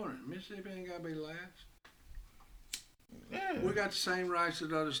country doing it. Mississippi ain't got to be last. yeah. We got the same rights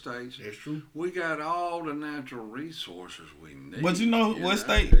as other states. That's true. We got all the natural resources we need. But you know what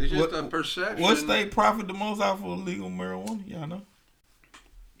state? It's just a perception. What state profit the most out for legal marijuana? Y'all know?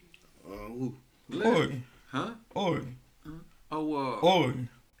 Who? Oregon. Huh? Oregon. Oregon.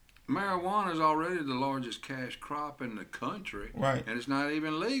 Marijuana is already the largest cash crop in the country. Right. And it's not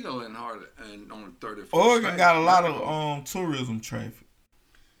even legal in on 34 Oregon states. got a lot of tourism traffic,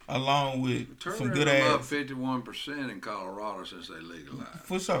 along with Tourism some good up ass. 51% in Colorado since they legalized.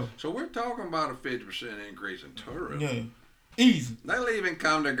 For sure. So we're talking about a 50% increase in tourism. Yeah. Easy. They even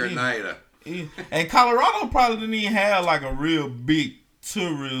come to Grenada. Easy. And Colorado probably didn't even have like a real big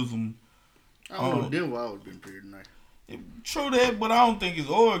tourism. I don't know. Denver always been pretty nice. True that, but I don't think it's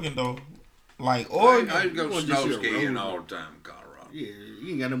Oregon though. Like Oregon, I go You want to snow see a skiing road. all the time in Colorado. Yeah, you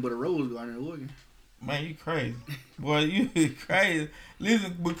ain't got nothing but a rose garden in Oregon. man, you crazy. Boy, you crazy.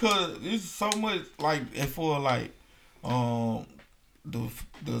 Listen, because it's so much like and for like the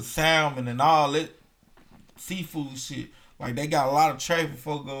salmon and all that seafood shit. Like they got a lot of traffic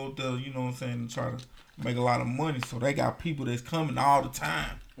folk go there, you know what I'm saying, to try to make a lot of money. So they got people that's coming all the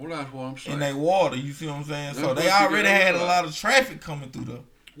time. Well, that's what I'm saying. In they water, you see what I'm saying? So That's they what you already gotta had a realize. lot of traffic coming through there.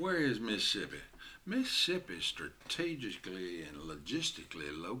 Where is Mississippi? Mississippi is strategically and logistically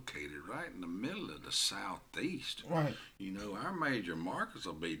located right in the middle of the southeast. Right. You know, our major markets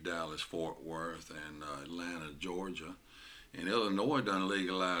will be Dallas, Fort Worth, and Atlanta, Georgia. And Illinois done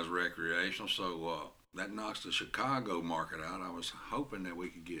legalized recreational, so that knocks the Chicago market out. I was hoping that we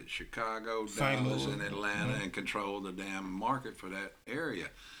could get Chicago, St. Dallas, Louis. and Atlanta and control the damn market for that area.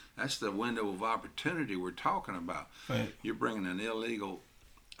 That's the window of opportunity we're talking about. Right. You're bringing an illegal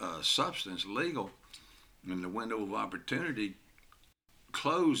substance legal, and the window of opportunity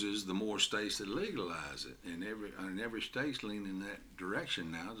closes the more states that legalize it. And every state's leaning in that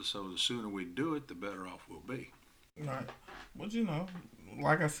direction now. So the sooner we do it, the better off we'll be. Right. But you know,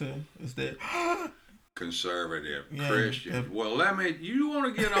 like I said, it's that Conservative, Yeah, Christian. yeah. Well, you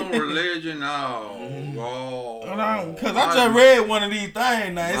want to get on religion? Oh, because I just read one of these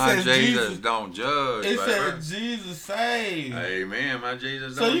things now. It my says Jesus, Jesus. don't judge. It baby. says Jesus saved. Amen. My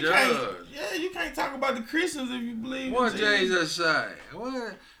Jesus So don't you judge. can't, yeah, you can't talk about the Christians if you believe What in Jesus say?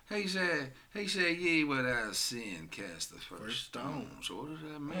 What he said? He said, "Ye without sin cast the first stone." So what does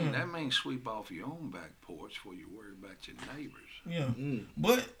that mean? That means sweep off your own back porch before you worry about your neighbors. Yeah,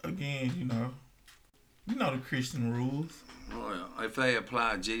 but again, you know the Christian rules. Well, if they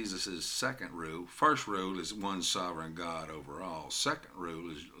apply Jesus' second rule, first rule is one sovereign God over all. Second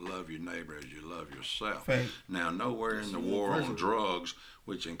rule is love your neighbor as you love yourself. Fact. Now, nowhere in the war on drugs,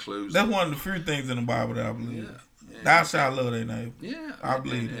 which includes That's one of the few things in the Bible that I believe. Yeah. Thou shalt love thy neighbor. yeah, I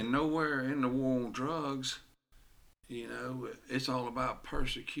believe and, it. and nowhere in the war on drugs, it's all about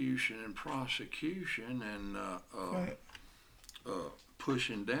persecution and prosecution and Right.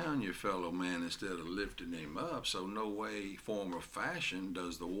 pushing down your fellow man instead of lifting him up. So no way, form, or fashion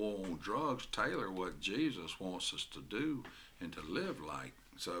does the war on drugs tailor what Jesus wants us to do and to live like.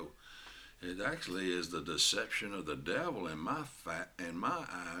 So it actually is the deception of the devil in my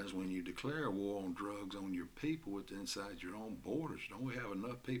eyes when you declare a war on drugs on your people within inside your own borders. Don't we have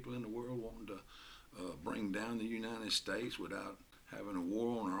enough people in the world wanting to bring down the United States without having a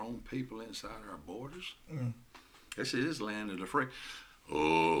war on our own people inside our borders? This is land of the free.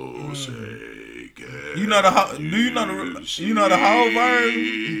 Oh, say, You know the do you know the whole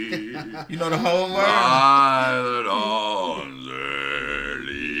verse? You know the whole verse? Pilot on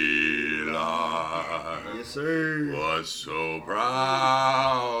early line. Yes, sir. What so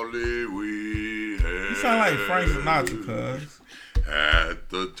proudly we hailed. You sound like Frank Sinatra, cuz. At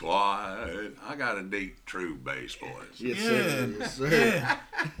the twilight. I got a deep, true bass voice. Yes, Yeah. sir. Yes, sir. Yeah.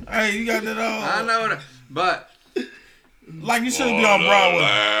 Hey, you got that all. I know that, but Like you should be on Broadway.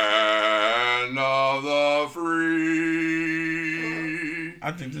 Land of the free.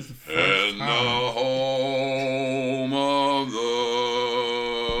 I think this is the first And the time. home of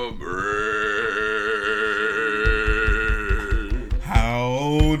the brave. How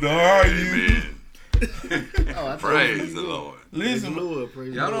old are you? Amen. Praise the Lord. Listen, Lord,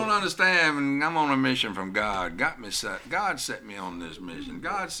 praise Y'all the don't Lord. understand. And I'm on a mission from God. God set me on this mission.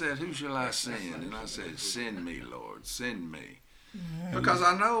 God said, "Who shall I send?" And I said, "Send me, Lord. Send me." Because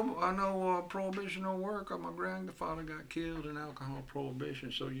I know prohibition don't work. My grandfather got killed in alcohol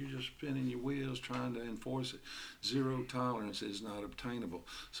prohibition, so you're just spinning your wheels trying to enforce it. Zero tolerance is not obtainable.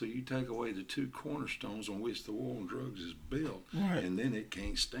 So you take away the two cornerstones on which the war on drugs is built, Right. and then it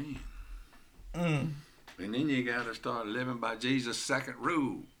can't stand. mm, And then you got to start living by Jesus' second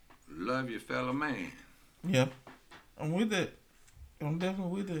rule: love your fellow man. yeah, I'm with it. I'm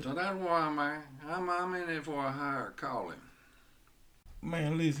definitely with it. So that's why, man, I'm in it for a higher calling.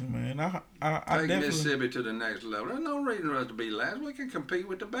 Man, listen, man. I Take definitely. Mississippi to the next level. There's no reason for us to be last. We can compete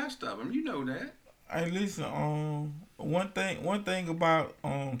with the best of them. You know that. Hey, listen. One thing about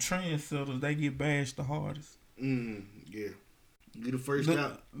trendsetters, they get bashed the hardest. Yeah. You the first The-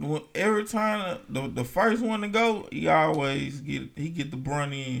 out. Every time the first one to go, he always get the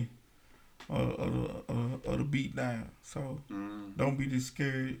brunt end of the beat down. So don't be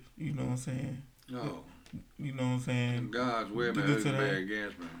discouraged. You know what I'm saying? No. You know what I'm saying? God's with me. You go Who's to be that.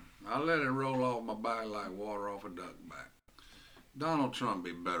 against me? I let it roll off my back like water off a duck back. Donald Trump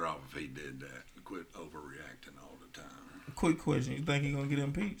be better off if he did that. Quit overreacting all the time. Quick question: you think he gonna get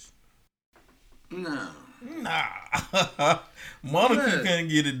impeached? No. Nah, Monica Let- couldn't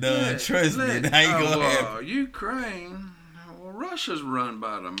get it done. let- Trust me, let- that ain't gonna happen. Ukraine, well, Russia's run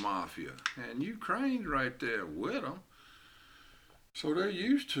by the mafia, and Ukraine's right there with them. So they're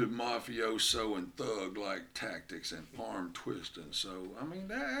used to mafioso and thug-like tactics and arm twisting. So I mean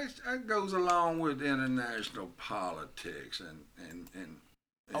that goes along with international politics and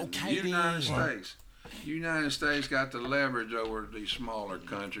Okay, the United then. States. United States got the leverage over these smaller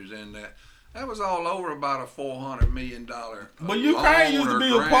countries in that was all over about a $400 million. But Ukraine used to be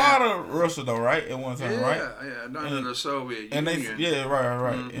a grant. part of Russia, though, right? At one time, Yeah, right? yeah, under And- the Soviet And they, Union. yeah,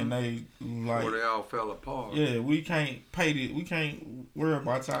 right. Mhm. And they like, Where they all fell apart. yeah, we can't pay it. We can't worry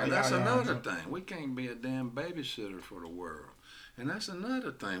about y'all. And that's y'all, another y'all. thing. We can't be a damn babysitter for the world. And that's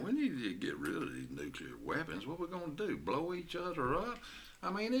another thing. We need to get rid of these nuclear weapons. What we gonna do? Blow each other up? I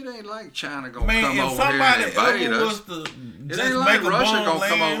mean, it ain't like China gonna Man, come if over somebody here and invade ever us. was to It just ain't make like a Russia bomb gonna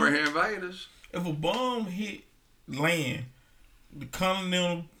come land, over here and invade us. if a bomb hit land, the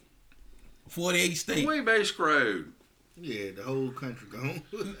continental 48 states. We be screwed. Yeah, the whole country gone.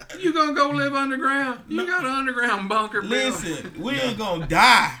 You gonna go live underground? You got an underground bunker built. Listen, we ain't gonna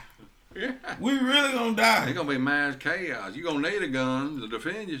die. Yeah. We really gonna It's die. gonna be mass chaos. You gonna need a gun to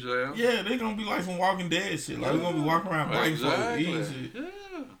defend yourself. Yeah, they gonna be like some Walking Dead shit. Like we gonna be walking around biting folks, Exactly. eating shit.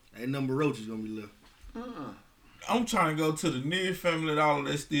 Yeah. Ain't number of roaches gonna be left. I'm trying to go to the nearest family that all of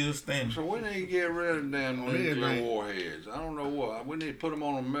that still standing. So we need to get rid of damn On nuclear everything. warheads. I don't know what. We need to put them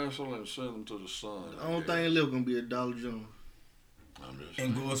on a missile and send them to the sun. The only thing left gonna be a Dollar General I'm just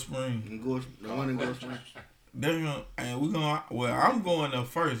And Gore Spring. and Gorse, the one in Gorse Spring. They're gonna, and we gonna. Well, I'm going there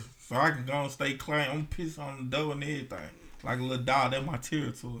first, so I can go and stay clean. I'm gonna piss on the door and everything, like a little dog. That's my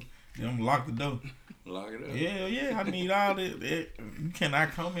territory. Then I'm gonna lock the door. lock it up. Yeah. I need all that. You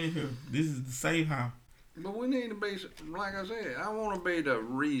cannot come in here. This is the safe house. But we need to be, like I said, I want to be the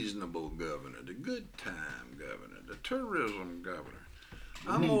reasonable governor, the good time governor, the tourism governor.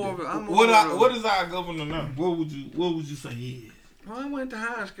 I'm more of a, What is our governor now? What would you say he is? Well, I went to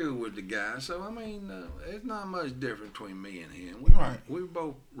high school with the guy, so I mean, it's not much different between me and him. Right. We were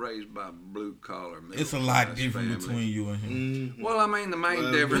both raised by blue collar. It's a lot different between you and him. Mm-hmm. Well, I mean, the main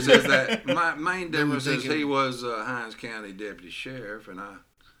Well, difference is that my main They difference were is thinking- he was Hines County deputy sheriff, and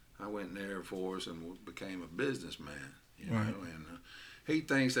I went in the Air Force and became a businessman. You know, Right. and he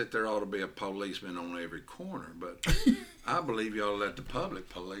thinks that there ought to be a policeman on every corner, but I believe you ought to let the public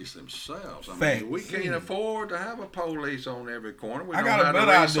police themselves. I Facts. mean, we can't afford to have a police on every corner. We I don't got a have the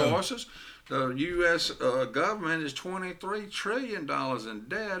better idea. resources. The U.S. Government is $23 trillion in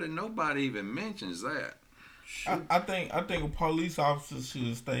debt, and nobody even mentions that. I think a police officer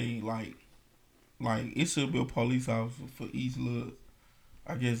should stay like it should be a police officer for each little,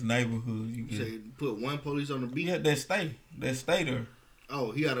 I guess, neighborhood. You You say get. put one police on the beat. Yeah, that stay there.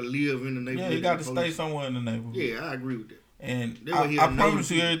 Oh, he got to live in the neighborhood. Yeah, you got to the stay police- somewhere in the neighborhood. Yeah, I agree with that. And That way he I have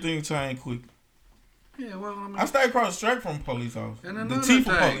promise you notice. everything change quick. Yeah, well, I mean, I stay across the street from a police officer. and The another chief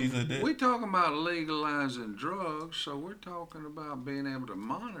of thing, police at that. we talking about legalizing drugs, so we're talking about being able to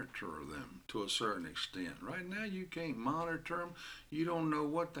monitor them to a certain extent. Right now, you can't monitor them. You don't know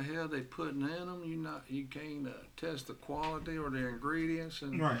what the hell they putting in them. You can't test the quality or the ingredients,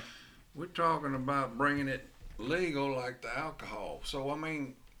 and Right. we're talking about bringing it legal like the alcohol. So I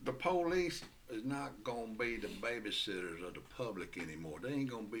mean, the police is not gonna be the babysitters of the public anymore. They ain't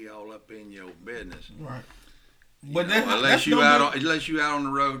gonna be all up in your business. Right. You But know, that, unless that's you gonna out be,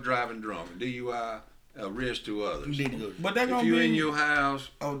 on road driving drunk, DUI, a risk to others. You need to go. but that If gonna you be in your house,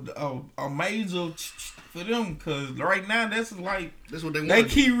 a major for them, cause right now that's like That's what they they want.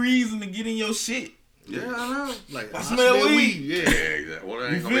 key reason to get in your shit. yeah, I know. Like, I smell weed. Yeah, Yeah. exactly. Well, that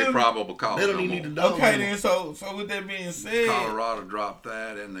ain't You gonna be feel a me? probable cause. They don't no even need more. the dog. Okay, no then more. so with that being said, Colorado dropped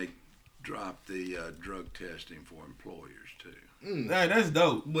that, and they dropped the drug testing for employers too. hey, that's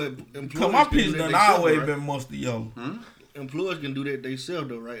dope. But employers Cause my can do piss that done themselves, always right? been mustard yellow. Employers can do that themselves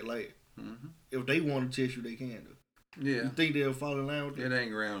though, right? Like, if they want to test you, they can. Though. Yeah, You think they'll fall in line with it that?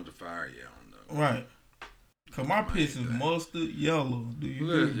 ain't grounds to fire you on though. Right. Cause my piss is mustard yellow. Do you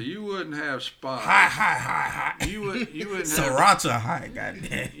hear Listen, me? you wouldn't have spice. High. You wouldn't have. Sriracha high,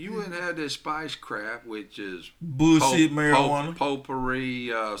 goddamn. You wouldn't have this spice crap, which is Bullshit marijuana.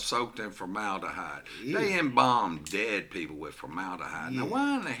 potpourri soaked in formaldehyde. Yeah. They embalm dead people with formaldehyde. Now, Yeah.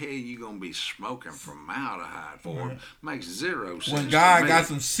 why in the hell you gonna be smoking formaldehyde for? Right. Makes zero sense. When to God me. got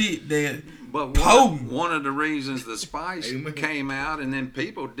some shit that But potent. one of the reasons the spice Amen. came out, and then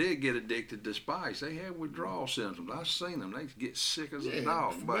people did get addicted to spice. They had withdrawal symptoms. I've seen them. They get sick as a Yeah,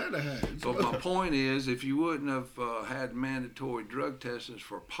 dog. But formaldehyde. my point is, if you wouldn't have had mandatory drug tests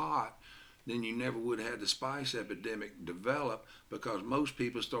for pot, then you never would have had the spice epidemic develop, because most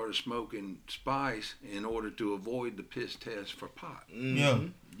people started smoking spice in order to avoid the piss test for pot. yeah,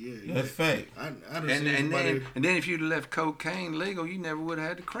 Yeah, that's fact. I done And, seen and somebody. then if you'd left cocaine legal, you never would have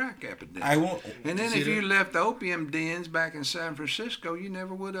had the crack epidemic. I won't. And then See if you that? left the opium dens back in San Francisco, you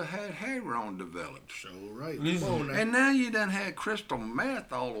never would have had heroin developed. So right. Listen. Come on now. And now you done had crystal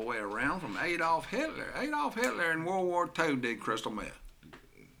meth all the way around from Adolf Hitler. Adolf Hitler in World War II did crystal meth.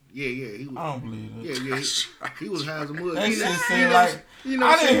 Yeah, he was. I don't believe that. Yeah. He was high as a mud. That You shit know- seemed you know- like you know I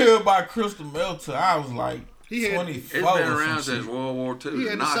what I'm didn't saying? hear about crystal meth till I was like He had- 24. It's been or around some since shit. World War II. He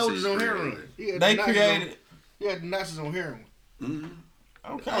had the Nazis soldiers on created heroin. it. He had They the Nazis created. He had the Nazis on heroin.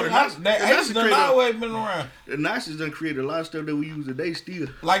 Okay, Oh, the that Nazis- the Nazis Asian done created- always been around. The Nazis done created a lot of stuff that we use today still.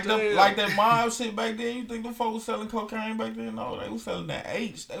 Like them, Yeah. like that mob shit back then. You think them folks was selling cocaine back then? No, they was selling that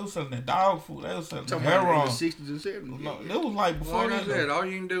H. They was selling that dog food. They was selling Talking about in heroin. the 60s and 70s. No, it was like before Like I that. said, though. all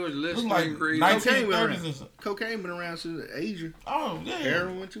you can do is It list was the like ingredients. Cocaine been 1930s around. and some. Cocaine been around since Asia. Oh yeah,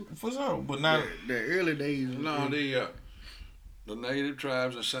 Heroin too. for sure. But now, The early days. No, the native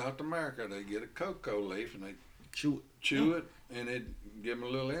tribes in South America, they get a cocoa leaf and they Shoot. chew it, and it give them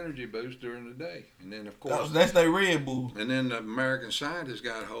a little energy boost during the day. And then, of course, that's their Red Bull. and then the American scientists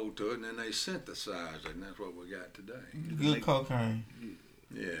got hold to it, and then they synthesized it, and that's what we got today. Good cocaine.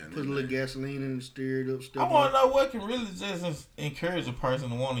 Yeah. and Put a then little gasoline in and stir it up. I Stuff want to like know what can really just encourage a person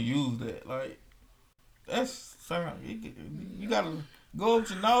to want to use that. Like, that's you gotta go up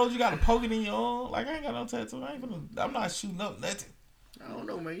your nose. You gotta poke it in your arm. Like I ain't got no tattoo. I'm not shooting up nothing. I don't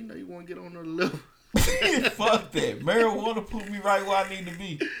know, man. You know you want to get on another level. Fuck that. Marijuana put me right where I need to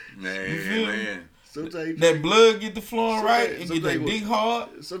be. Man, You feel me? man. Sometimes, That blood get the flowing Sometimes- right and get that sometimes- dick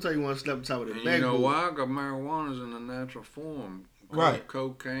hard. sometimes you want to slap the top of the And back. you know why? Because marijuana's in a natural form. Right.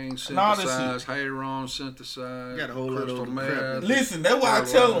 Cocaine And all that synthesized, heroin synthesized, Got a whole lot of crystal other meth. crap. Listen, that's what I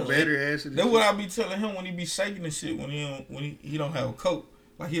tell him. Battery acid. That's what I be telling him when he be shaking the shit when he don't have a coat.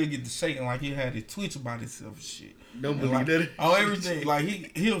 Like he'll get the shaking like he'll have this twitch about himself and shit. Don't And believe like, that. on everything.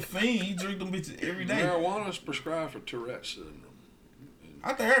 Like he'll fiend. He drink them bitches every day. Marijuana's prescribed for Tourette's syndrome.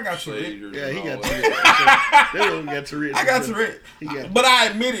 I think I got Tourette. Seizures Yeah, and he all got that. Tourette. They don't got Tourette. I got Tourette. He got- But I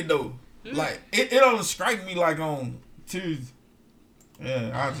admit it though. Like it don't strike me like on Tuesday.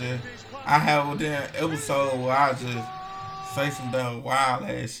 Yeah, I have a damn episode where I just say some damn wild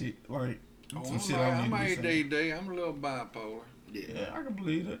ass shit. Like some shit I I'm need to be saying. ADD. I'm a little bipolar. Yeah, I can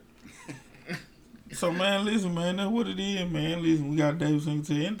believe that. So man, listen, man, that's what it is, man. Listen, we got David Singer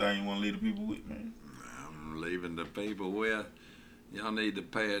to anything you want to leave the people with, man. I'm leaving the people with. Y'all need to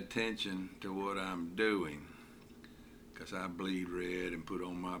pay attention to what I'm doing. Because I bleed red and put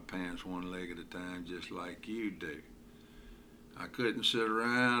on my pants one leg at a time just like you do. I couldn't sit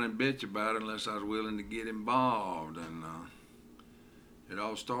around and bitch about it unless I was willing to get involved. And it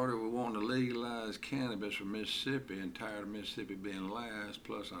all started with wanting to legalize cannabis for Mississippi and tired of Mississippi being last.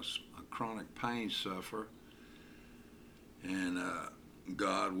 Plus, I'm a chronic pain sufferer. And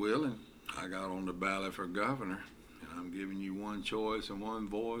God willing, I got on the ballot for governor, and I'm giving you one choice and one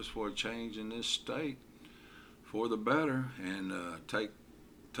voice for a change in this state for the better, and take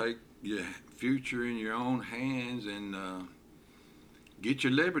your future in your own hands and get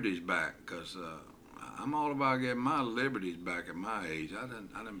your liberties back, because I'm all about getting my liberties back at my age. I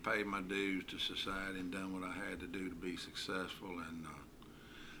done paid my dues to society and done what I had to do to be successful, and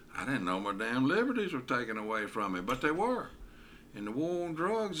I didn't know my damn liberties were taken away from me, but they were. And the war on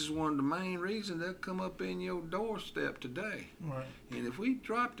drugs is one of the main reasons they'll come up in your doorstep today. Right. And if we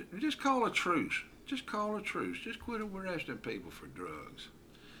dropped it, just call a truce. Just call a truce. Just quit arresting people for drugs.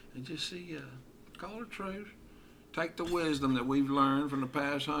 And just see, call a truce. Take the wisdom that we've learned from the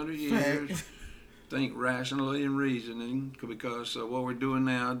past 100 years. Think rationally and reasoning, because what we're doing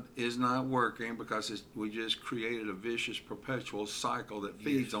now is not working, because we just created a vicious perpetual cycle that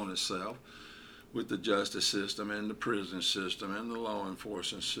feeds on itself, with the justice system and the prison system and the law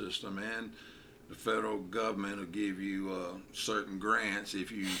enforcement system, and the federal government will give you certain grants if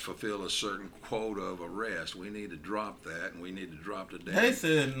you fulfill a certain quota of arrest. We need to drop that, and we need to drop the damn. They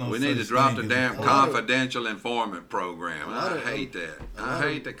said no. We need to drop the damn confidential informant program. I hate that. I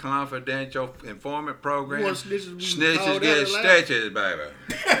hate the confidential informant program. Snitches get stitches, baby.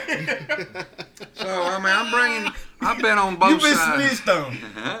 So I mean, I've been on both sides. You been snitched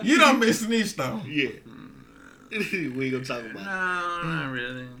on. You done been snitched on. Yeah. We ain't gonna talk about it. No, not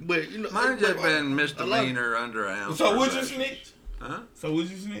really. But mine's just been misdemeanor under an ounce. So would you snitch? Huh? So would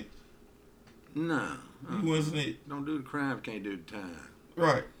you snitch? No. You wouldn't snitch. Don't do the crime, can't do the time.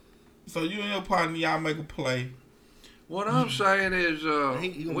 Right. So you and your partner, y'all make a play. What I'm saying is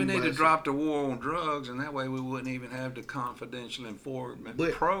we need to drop the war on drugs, and that way we wouldn't even have the confidential informant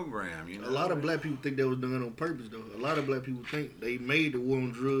program. You know? A lot of black people think that was done on purpose, though. A lot of black people think they made the war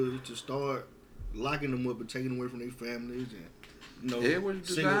on drugs to start locking them up and taking them away from their families, and it was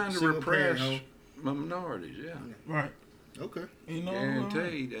designed to repress minorities. Yeah. Right. Okay. You know,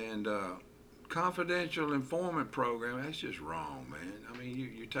 guaranteed. And confidential informant program, that's just wrong, man. I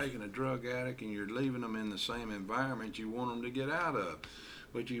mean, you're taking a drug addict and you're leaving them in the same environment you want them to get out of,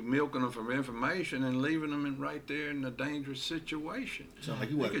 but you're milking them for information and leaving them right there in a dangerous situation. Sounds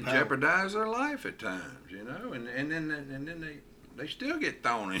like you could jeopardize their life at times, you know, and then they still get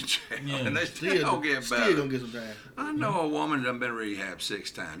thrown in jail, and they still don't get better. Still don't get some time. I know a woman that been rehabbed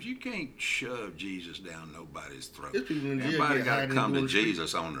 6 times. You can't shove Jesus down nobody's throat. Everybody got to come to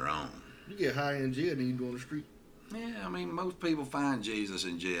Jesus on their own. You get high in jail, then you go on the street. Yeah, I mean, most people find Jesus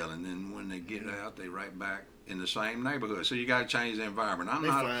in jail, and then when they get out, they right back in the same neighborhood. So you got to change the environment. I'm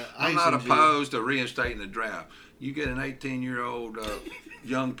not opposed to reinstating the draft. You get an 18-year-old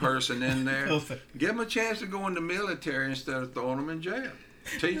young person in there, give them a chance to go in the military instead of throwing them in jail.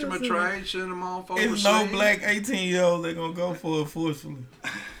 Teach them a trade, send them off overseas. It's no black 18-year-olds that gonna go for it forcefully.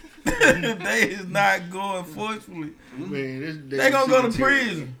 They is not going forcefully. Man, they gonna go to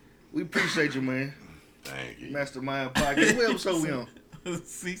prison. We appreciate you, man. Thank you. Mastermind Podcast. What episode we on?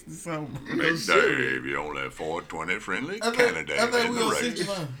 60-something. Next Dave, you on that 420 friendly candidate in the race.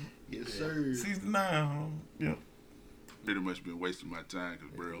 69. Yes, sir. 69. Yep. Pretty much been wasting my time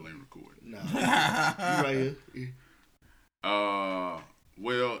because Burl ain't recording. Nah, you right here.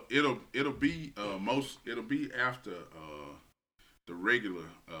 Well, it'll be after the regular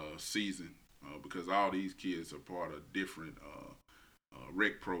season because all these kids are part of different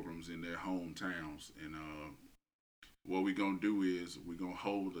rec programs in their hometowns, and what we're gonna do is we're gonna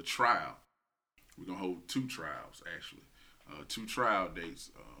hold a trial. We're gonna hold 2 trials actually, 2 trial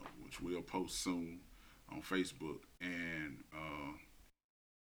dates, which we'll post soon on Facebook, and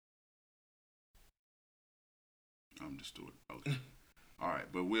I'm distorted. Okay, all right,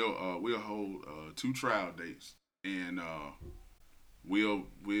 but we'll hold 2 trial dates, and we'll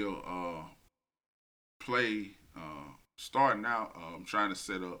play. Starting out, I'm trying to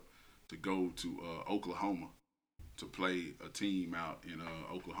set up to go to Oklahoma to play a team out in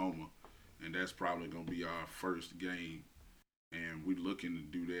Oklahoma, and that's probably gonna be our first game, and we're looking to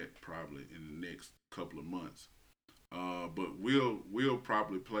do that probably in the next couple of months. But we'll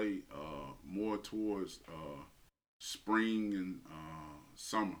probably play more towards spring and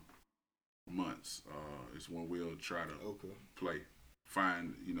summer months. Is when we'll try to play,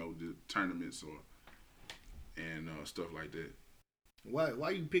 find the tournaments and stuff like that. Why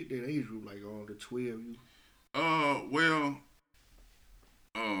you pick that age group, like on the 12?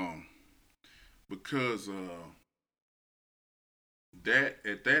 Because that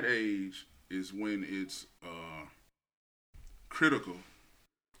at that age is when it's critical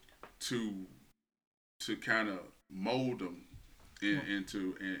to kind of mold them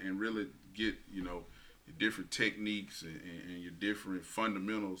and really get your different techniques and your different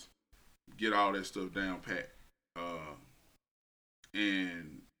fundamentals get all that stuff down pat.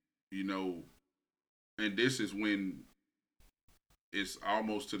 And you know, and this is when it's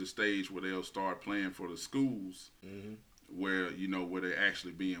almost to the stage where they'll start playing for the schools, where where they're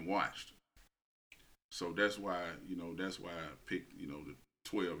actually being watched. So that's why I picked the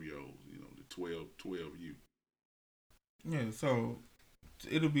 12-year-olds, the 12U. Yeah, so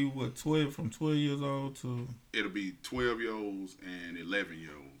it'll be what, 12 from 12 years old to. It'll be 12-year-olds and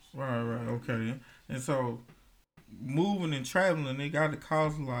 11-year-olds. Right, okay. And so moving and traveling, it got to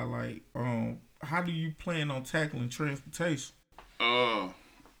cost a lot. Like, how do you plan on tackling transportation?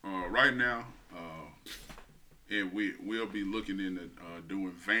 Right now, and we'll be looking into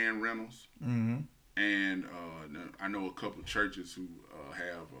doing van rentals. Mm-hmm. And I know a couple of churches who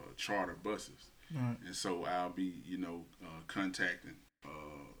have charter buses. Right. And so I'll be, contacting a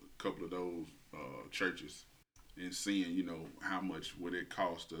couple of those churches and seeing, how much would it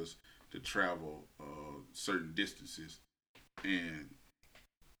cost us to travel certain distances, and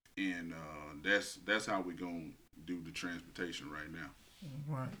that's how we're gonna do the transportation right now.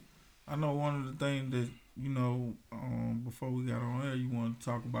 Right. I know one of the things that before we got on air, you wanted to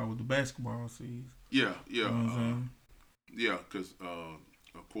talk about with the basketball season. Yeah. You know what I'm saying? Yeah, because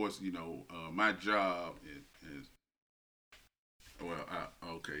of course, my job is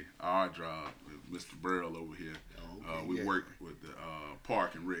our job, Mr. Burrell over here. We work with the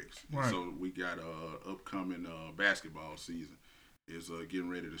Park and Recs. Right. So we got upcoming basketball season is getting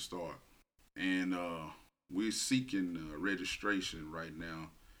ready to start, and we're seeking registration right now,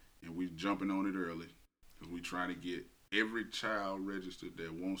 and we're jumping on it early because we're trying to get every child registered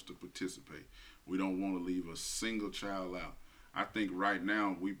that wants to participate. We don't want to leave a single child out. I think right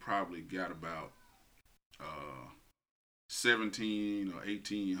now we probably got about 17 or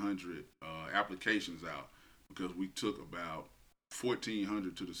 1,800 applications out, because we took about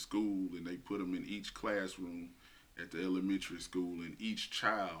 1,400 to the school, and they put them in each classroom at the elementary school, and each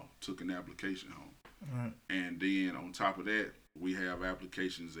child took an application home. Right. And then on top of that, we have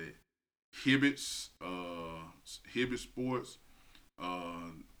applications at Hibbett's Sports,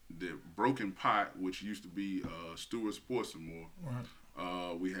 the Broken Pot, which used to be Stewart Sports and More.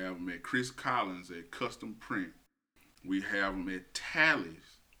 Right. We have them at Chris Collins at Custom Print. We have them at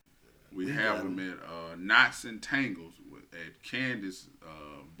Tally's. We have them at Knots and Tangles at Candace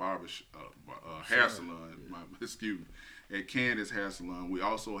Hair Salon. At Candace Hair Salon. We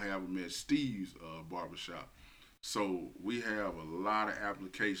also have them at Steve's Barbershop. So we have a lot of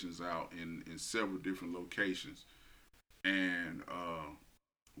applications out in several different locations, and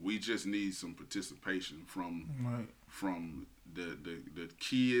we just need some participation from the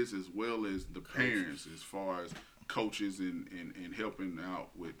kids as well as the parents, as far as coaches and helping out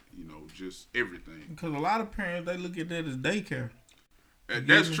with just everything. Because a lot of parents, they look at that as daycare.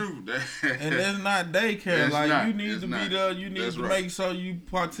 That's true. And that's not daycare. You need to be there. You need to make sure you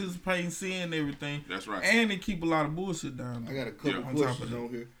participate in seeing everything. That's right. And it keep a lot of bullshit down. I got a couple questions on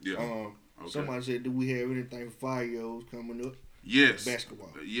here. Yeah. Somebody said, do we have anything for 5-year-olds coming up? Yes. Basketball.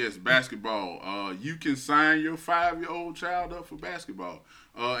 Yes, basketball. You can sign your 5-year-old child up for basketball.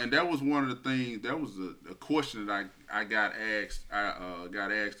 And that was one of the things. That was a question that I got asked. I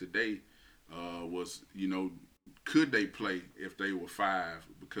got asked today. Was could they play if they were 5?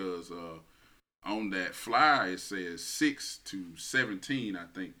 Because on that flyer it says 6 to 17, I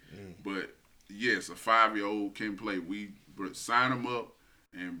think. But yes, a 5-year-old can play. We sign them up,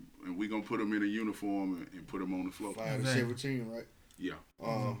 and we're gonna put them in a uniform and put them on the floor. 5 to 17, right? Yeah.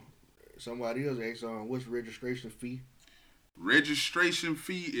 Somebody else asked, what's registration fee? Registration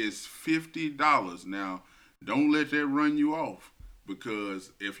fee is $50. Now, don't let that run you off,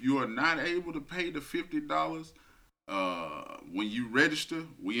 because if you are not able to pay the $50 when you register,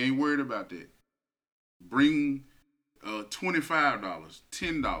 we ain't worried about that. Bring $25,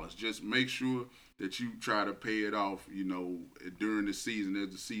 $10. Just make sure that you try to pay it off, during the season, as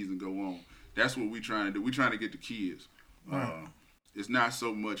the season go on. That's what we're trying to do. We're trying to get the kids. Right. It's not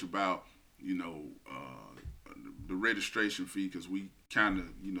so much about, the registration fee, because we kind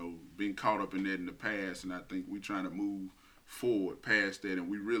of, been caught up in that in the past, and I think we're trying to move forward past that, and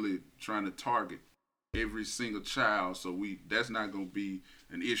we really trying to target every single child, so that's not going to be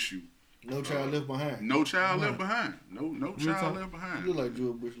an issue. No child left behind. No child left behind. No child left behind. You look like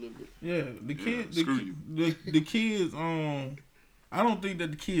George Bush a little bit. Yeah, the kids. The kids. I don't think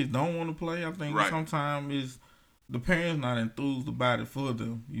that the kids don't want to play. I think sometimes it's the parents not enthused about it for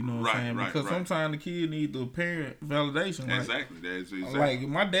them. You know what I'm saying? Because sometimes the kid need the parent validation. Like, exactly. That's exactly. Like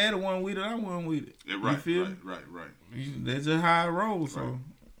my dad wasn't with it, I wasn't with it. Yeah, right. You feel me? Right. That's just how I roll. So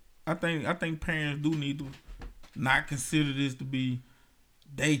I think parents do need to not consider this to be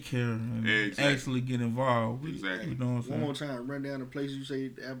daycare and Exactly. actually get involved. Exactly. You know what I'm One saying? more time, run down the places you say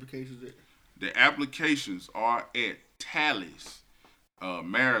the applications at. The applications are at Tally's,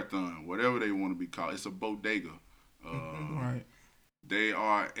 Marathon, whatever they want to be called. It's a bodega. Right. They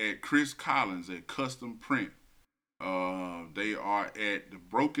are at Chris Collins at Custom Print. They are at the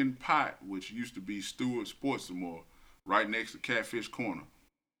Broken Pot, which used to be Stewart Sports some more, right next to Catfish Corner.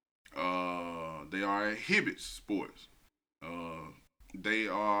 They are at Hibbett's Sports. They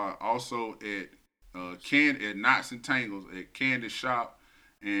are also at at Knots and Tangles, at Candy Shop,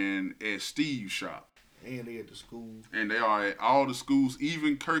 and at Steve's Shop. And they at the school. And they are at all the schools,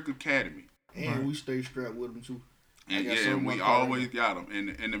 even Kirk Academy. And we stay strapped with them too. And got yeah, some and we in my car always right got them.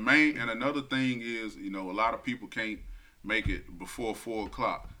 And another thing is, a lot of people can't make it before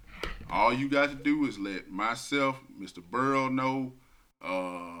 4:00. All you got to do is let myself, Mr. Burrow know,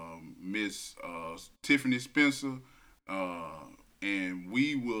 Miss Tiffany Spencer, and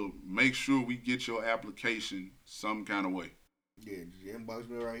we will make sure we get your application some kind of way. Yeah, just inbox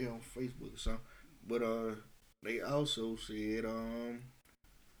me right here on Facebook or something. But they also said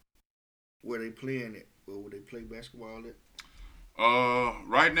where they playing at, or where they play basketball at.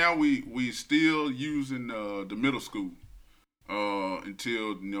 Right now we still using the middle school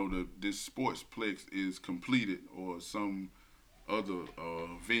until this sportsplex is completed or some other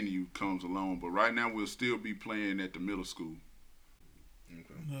venue comes along. But right now we'll still be playing at the middle school.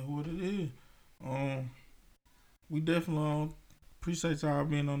 That's what it is. We definitely appreciate y'all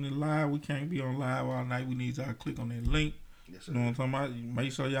being on the live. We can't be on live all night. We need y'all to click on that link. Yes, You know what I'm talking about?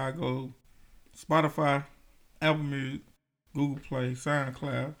 Make sure y'all go Spotify, Apple Music, Google Play,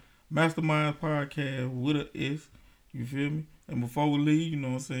 SoundCloud, Masterminds Podcast with a S. You feel me? And before we leave, you know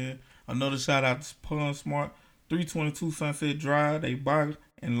what I'm saying? Another shout out to Pun Smart, 322 Sunset Drive. They buy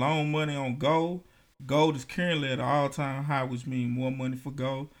and loan money on gold. Gold is currently at an all-time high, which means more money for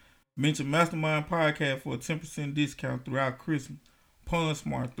gold. Mention Mastermind Podcast for a 10% discount throughout Christmas. Pun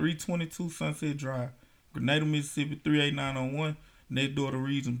Smart, 322 Sunset Drive, Grenada, Mississippi, 38901. Next door to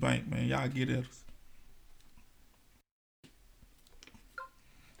Region Bank, man. Y'all get at us.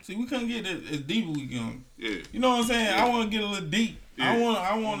 See, we couldn't get as deep as we can. Yeah. You know what I'm saying? Yeah. I want to get a little deep. Yeah.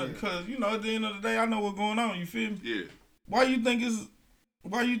 I want to, cause at the end of the day, I know what's going on. You feel me? Yeah. Why you think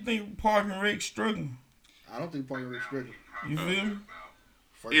Park and Rec struggling? I don't think Park and Rec struggling. You feel me?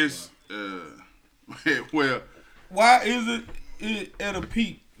 First It's well. Why is it at a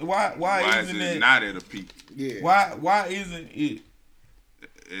peak? Why Why isn't is it it not at a peak? yeah. Why isn't it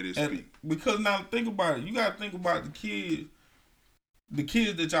At its at, peak. because now think about it. You gotta think about the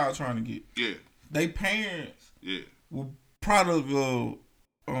kids that y'all trying to get. Yeah. They parents Yeah. were product of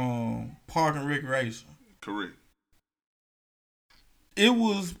Park and Recreation. Correct. It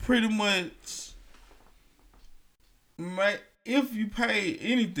was pretty much if you paid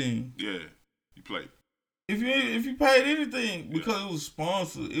anything. Yeah. You play. If you paid anything because it was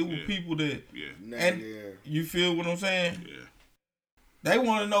sponsored, it was Yeah. people that Yeah. Now, and yeah. you feel what I'm saying? Yeah. They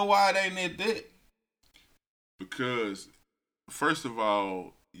want to know why they need that. Because first of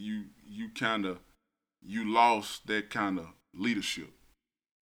all, you lost that kind of leadership.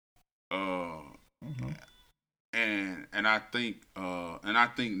 And I think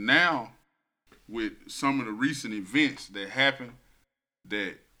now with some of the recent events that happened,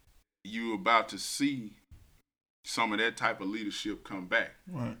 that you about to see some of that type of leadership come back.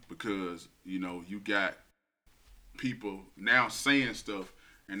 Right. Because you got people now saying stuff,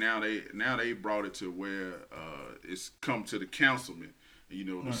 and now they brought it to where it's come to the councilman,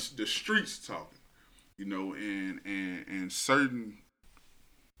 the streets talking, and certain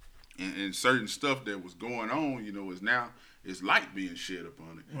stuff that was going on, is now it's light being shed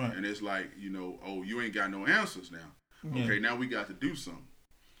upon it, Right. and it's like oh, you ain't got no answers now. Yeah. Okay, now we got to do something.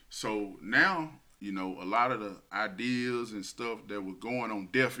 So now a lot of the ideas and stuff that were going on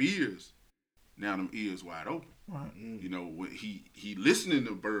deaf ears, now them ears wide open. Right. When he listening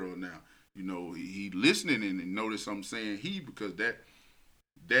to Burrow now. He listening and notice I'm saying because that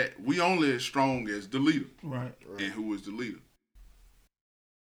we only as strong as the leader. Right. And who is the leader.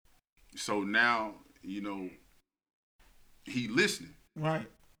 So now, he listening. Right.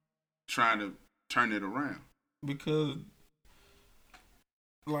 Trying to turn it around. Because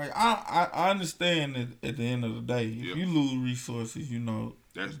like I understand that at the end of the day, if you lose resources,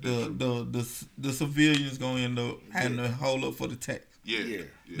 That's the civilians gonna end up having to hold up for the tax. Yeah.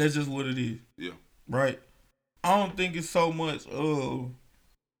 That's just what it is. Yeah. Right. I don't think it's so much of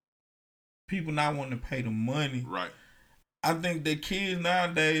people not wanting to pay the money. Right. I think that kids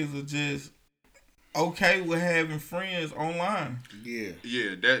nowadays are okay with having friends online. Yeah.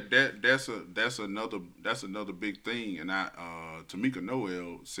 Yeah, that's another big thing. And Tamika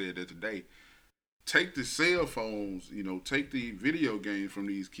Noel said that today. Take the cell phones, take the video games from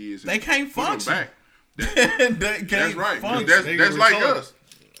these kids. They can't put them function. back. That's right. function. That's like us.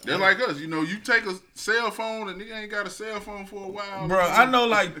 They're like us. You take a cell phone and they ain't got a cell phone for a while. Bro, I know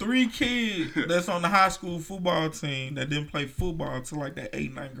like 3 kids that's on the high school football team that didn't play football until like that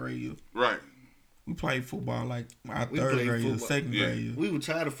 8th, 9th grade year. Right. We played football like our We 3rd played grade year, football. 2nd grade year. We were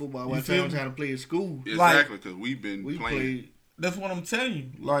tired of football. By the feel time we me? were trying to play at school. Exactly, because we've been We playing. played. That's what I'm telling you.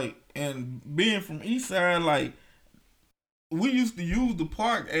 Like, and being from East Side, like, we used to use the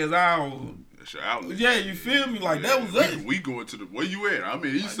park as our. That's your outlet. Yeah, you feel me? Like, that was us. We going to the. Where you at? I'm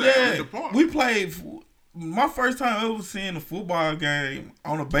in East Side. Yeah, At the park. we played. My first time ever seeing a football game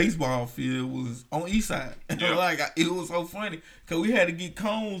on a baseball field was on East Side. Yeah. Like, it was so funny because we had to get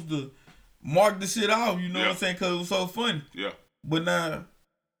cones to mark the shit off. You know what I'm saying? Because it was so funny. Yeah. But now,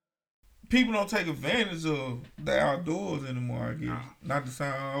 people don't take advantage of the outdoors anymore, I guess. Nah. Not to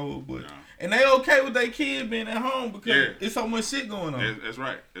sound old, but. Nah. And they okay with their kids being at home because it's so much shit going on. That's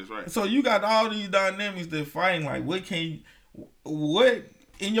right. That's right. So you got all these dynamics that fighting. Like, what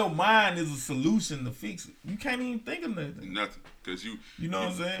in your mind is a solution to fix it? You can't even think of nothing. Nothing. Because you know what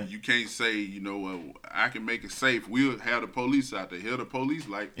I'm saying? You can't say, I can make it safe. We'll have the police out there. Hear the police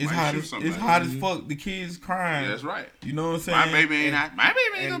like It's might hot. shoot It's somebody. hot as fuck. The kids crying. Yeah, that's right. You know what I'm saying? My baby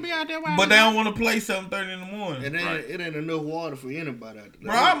ain't gonna be out there. But they don't want to play 7:30 in the morning. It ain't enough water for anybody out there.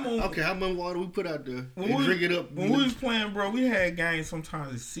 Bro, I'm on- okay, how much water we put out there? When And we- drink it up. When we was playing, bro, we had games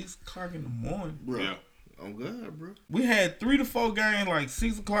sometimes at 6 o'clock in the morning. Bro. Yeah. Oh God, bro. We had 3 to 4 games like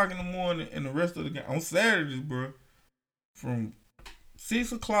 6 o'clock in the morning, and the rest of the game on Saturdays, bro, from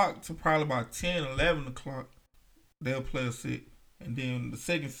 6 o'clock to probably about 10, 11 o'clock, they'll play a set, and then the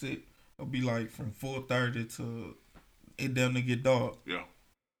second set will be like from 4:30 to it down to get dark. Yeah.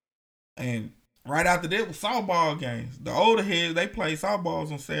 And right after that was softball games. The older heads, they play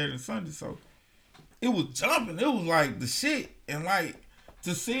softballs on Saturday and Sunday, so it was jumping. It was like the shit, and like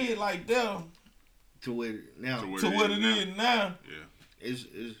to see it like that. To what it now. To what it is now. Yeah. It's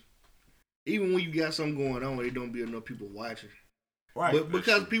even when you got something going on, it don't be enough people watching. Right. But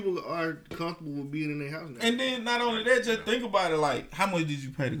because people are comfortable with being in their house now. And then not only that, just think about it. Like, how much did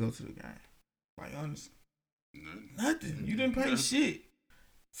you pay to go to the game? Like, honestly, nothing. You didn't pay shit.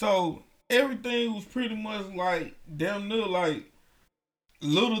 So everything was pretty much like damn near like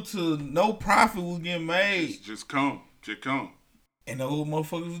little to no profit was getting made. Just come. And the old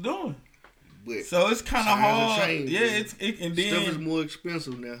motherfuckers was doing. But So it's kind of times have hard. changed, Yeah, man. and then Stuff is more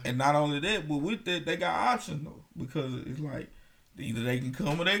expensive now. and not only that, but with that they got options though, because it's like either they can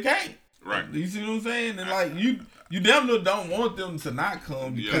come or they can't. Right. You see what I'm saying? And like you damn near don't want them to not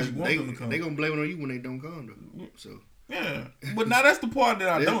come because you want They them to come. gonna blame it on you when they don't come though. So Yeah, but now that's the part that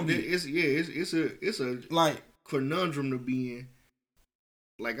I don't get. It's a Like, conundrum to be in.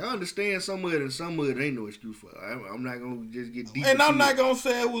 Like I understand some of it, and some of it ain't no excuse for it. I'm not gonna just get deep. and I'm into not it. gonna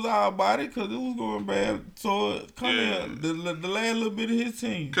say it was our body because it was going bad. So come Yeah. in the last little bit of his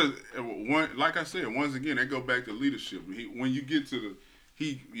team. Because like I said, once again, they go back to leadership. When you get to the,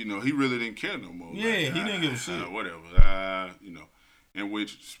 he really didn't care no more. Yeah, he didn't give a shit. Whatever, In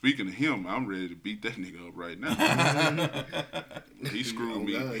which, speaking of him, I'm ready to beat that nigga up right now. He screwed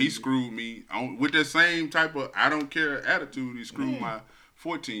me. God. He screwed me with that same type of I don't care attitude. He screwed my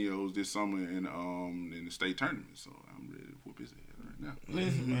 14-year-olds this summer in the state tournament. So I'm ready to whoop his head right now.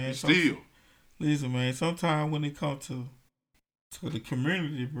 Listen, man. Still. Listen, man. Sometimes when it comes to the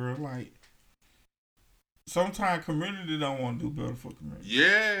community, bro, like sometimes community don't want to do better for community.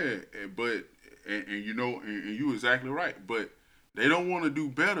 Yeah, but and you exactly right. But they don't want to do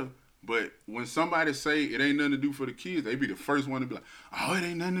better. But when somebody say it ain't nothing to do for the kids, they be the first one to be like, "Oh, it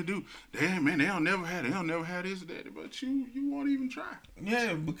ain't nothing to do. Damn, man, they'll never have this or that." But you won't even try.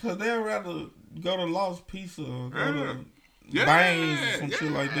 Yeah, because they'd rather go to Lost Pizza or go to Yeah, Baines or some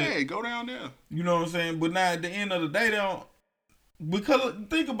shit like that. Hey, go down there. You know what I'm saying? But now at the end of the day, they don't. Because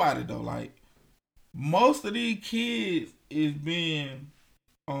think about it though, like most of these kids is being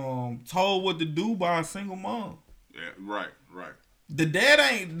told what to do by a single mom. Yeah, right. The dad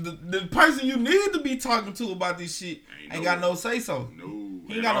ain't the person you need to be talking to about this shit. Ain't got no say so. No,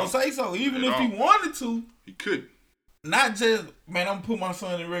 he ain't got no say so. Even if he all. wanted to, He could. not just man, I'm gonna put my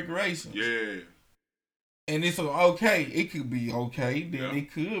son in recreation. Yeah. And it's okay. It could be okay. Then Yeah.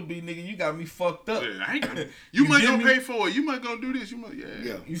 it could be, nigga, you got me fucked up. Yeah, I ain't gonna, you might get gonna me? pay for it. You might gonna do this. You might.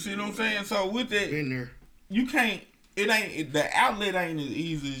 Yeah. You see what I'm saying? So with that, In there. you can't. The outlet ain't as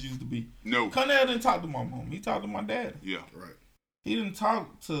easy as it used to be. No. Connell didn't talk to my mom. He talked to my dad. Yeah. Right. He didn't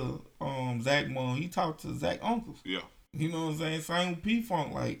talk to Zach Moon. He talked to Zach uncles. Yeah. You know what I'm saying? Same with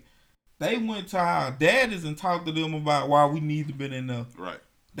P-Funk. Like, they went to our daddies and talked to them about why we need to be in there. Right.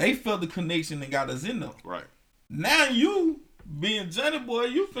 They felt the connection and got us in there. Right. Now you, being Johnny Boy,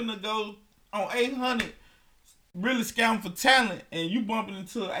 you finna go on 800, really scouting for talent, and you bumping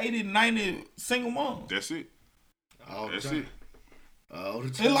into 80, 90 single moms. That's it. That's it. All the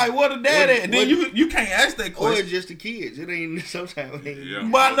time. It's like, what a dad at? And then you can't ask that Or question. it's just the kids. It ain't sometimes. It ain't, Yeah.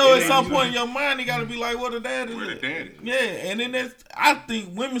 But I know It at some ain't point in your mind, you gotta be like, what a dad is. Where the daddy? Yeah, and then I think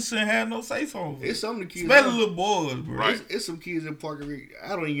women shouldn't have no say so. It's some of the kids. Especially little boys, bro. Right. It's some kids in Parker Rick. I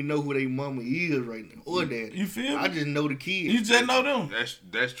don't even know who their mama is right now or daddy. You feel I me? just know the kids. You just know them.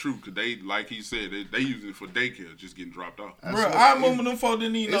 That's true, because they, like he said, they use it for daycare, just getting dropped off. Bro, I remember them folks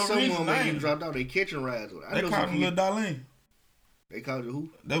didn't need It's no some of reason. them ain't Name. getting dropped out. They catching rides. I They know called some him Lil kids. Darlene. They called it who?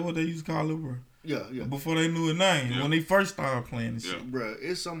 That's what they used to call it, bro. Yeah, yeah. Before they knew his name, Yeah. when they first started playing this Yeah. shit. Bruh,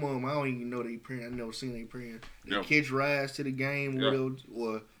 it's some of them I don't even know they praying. I never seen they praying. They Yeah. catch rides to the game Yeah.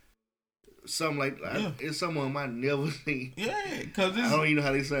 or something like that. Yeah. It's some of them I never seen. Yeah, cause I don't even know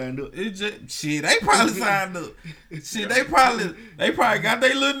how they signed up. it just shit. They probably signed up. Shit, they probably got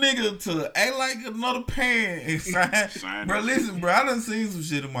their little nigga to act like another parent and sign. Bro, up. listen, bro, I done seen some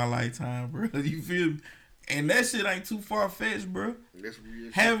shit in my lifetime, bro. You feel me? And that shit ain't too far fetched, bro. That's real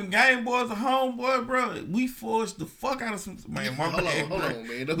shit. Having Game Boys a homeboy, bro, we forced the fuck out of some man. My bad, Hold bro. on,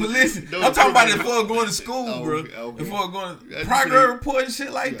 man. But listen, Don't I'm talking about put it me- before going to school, Oh, bro. okay. Before going I to just progress did- report and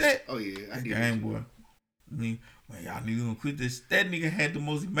shit like that. Oh yeah, I did. Game Boy. I mean, man, y'all niggas gonna quit this. That nigga had the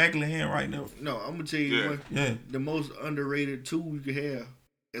most immaculate hand right now. No, I'm gonna tell you Yeah. what. Yeah. The most underrated tool you can have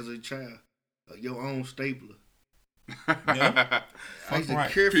as a child, your own stapler. Yeah. I used to right.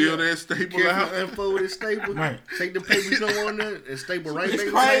 carefully Peel that staple carefully out. unfold this staple. Right. Take the paper you don't want there and staple right It's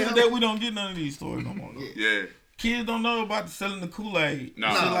back. crazy down. that we don't get none of these stories no more. Though. Yeah. Kids don't know about selling the Kool-Aid.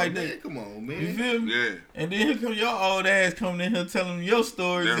 Nah. Shit Nah, like man, that. come on, You man. feel me? Yeah. And then here come your old ass coming in here telling them your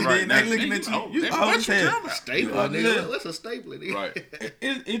stories, That's and right. then they Now, looking at you. oh, You that's old what as you hell. talking about. Stapler, Yeah. nigga. What's a stapler? Nigga? Right.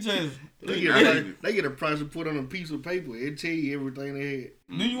 It just. They Yeah. get, a, they get a price to put on a piece of paper. It tell you everything they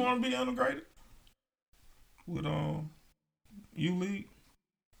had. Do you want to be integrated with U League?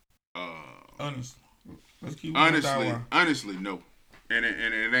 Honestly, let's keep it Honestly, no. And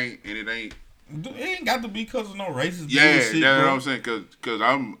it ain't. It ain't got to be because of no racist Yeah, bullshit, that's what bro. I'm saying. Cause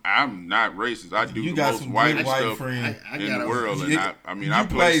I'm not racist. I do You the got most some white great white stuff friends. I in got the a- world, and I mean You I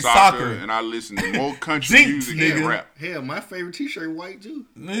play play soccer soccer. and I listen to more country Jinx, music nigga. than rap. Hell, my favorite T-shirt white too.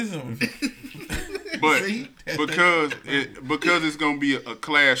 Listen, But See? because it's gonna be a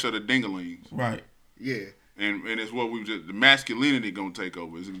clash of the dinglings, right. Yeah, and it's what we just the masculinity gonna take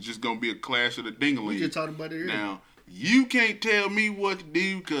over. It's just gonna be a clash of the we dinglings. just talked about it earlier. Now you can't tell me what to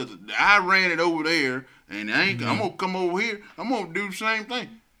do because I ran it over there, and I ain't. I'm gonna come over here. I'm gonna do the same thing.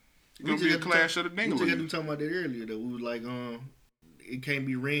 It's gonna be a clash of the We just got to dinglings. talking about that earlier. Though we was like, it can't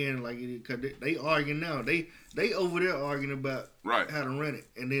be ran like it because they arguing now. They over there arguing about Right. how to run it,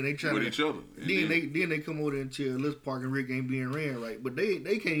 and then they try With to each other. And Then they come over there and tell let's Park and Rick ain't being ran right, but they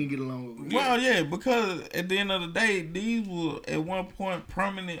can't even get along. With it. Well, yeah, because at the end of the day, these were at one point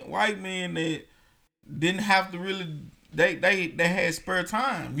prominent white men that didn't have to really. They had spare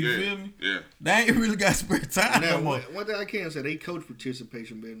time. You feel me? Yeah. They ain't really got spare time Now, no more. one thing I can say, they coach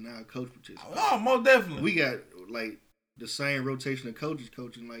participation better than our coach participation. Oh, most definitely. We got like the same rotation of coaches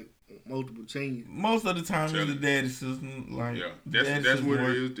coaching like multiple teams. Most of the time, it's Tell the you. daddy system. Like, Yeah. daddy That's system what work.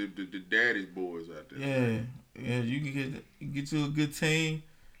 it is. The daddy's boys out there. Yeah, you can get you a good team.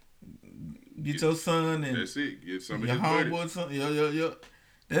 Get your son and That's it. Get some of your his buddies. homeboy son. Yo.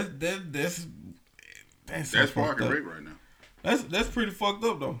 That's That's fucked Parker up. Rick right now. That's pretty fucked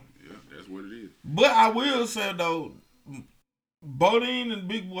up though. Yeah, that's what it is. But I will say though, Bodine and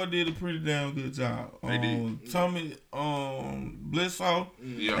Big Boy did a pretty damn good job. They did. Tommy Blissaw,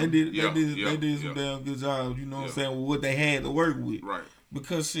 Yeah. they did yeah, they did some yeah. damn good job. You know what I'm Yeah. saying, with what they had to work with. Right.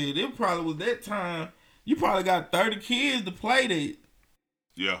 Because shit, it probably was that time. You probably got 30 kids to play that.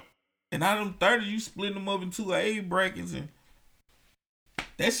 Yeah. And out of them 30, you split them up into age brackets, and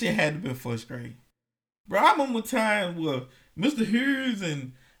that shit had to been first grade. Bro, I remember times where Mr. Hughes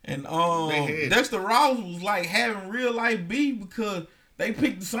and They had- Dexter Ross was like having real life beef because they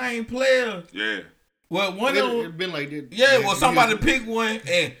picked the same player. Yeah. Well, one of It's them, been like that. yeah, well, somebody picked one,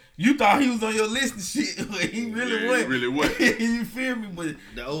 and you thought he was on your list and shit, but he really Yeah, he wasn't. really wasn't. You feel me? But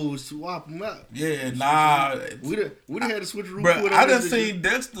The old swap them out. yeah, nah. We done had to switch room. Bro, I done seen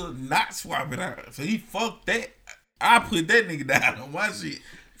Dexter not swap it out. So he fucked that. I put that nigga down on my shit.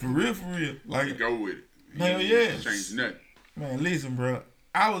 For real. Like, Go with it. Hell You yeah. ain't Change nothing. man, listen, bro.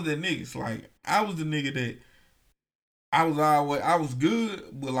 I was that nigga. Like, I was the nigga that I was good,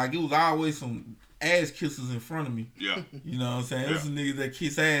 but like it was always some ass kisses in front of me. Yeah. You know what I'm saying? There's some niggas that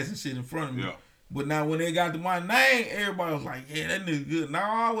kiss ass and shit in front of me. Yeah. But now when they got to my name, everybody was like, yeah, that nigga good. Now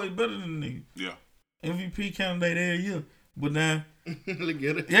I'm always better than the nigga. Yeah. MVP candidate every year. But now, look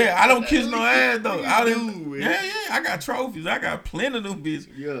at it. yeah, I don't kiss no ass though. You do, yeah, I got trophies. I got plenty of them bitches.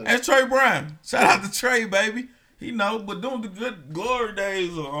 Yeah. That's Trey Brown. Shout out to Trey, baby. He know, but them the good glory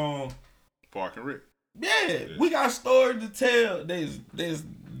days of Park and Rick. Yeah, we got stories to tell. There's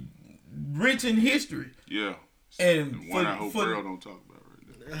rich in history. Yeah. And one I hope Earl don't talk about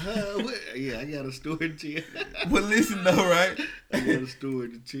right now. Yeah, I got a story to tell. But listen though, right? I got a story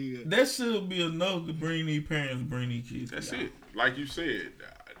to tell. That should be enough to bring these parents, bring these kids. That's it. Like you said,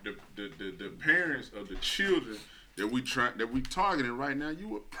 the parents of the children that we targeting right now,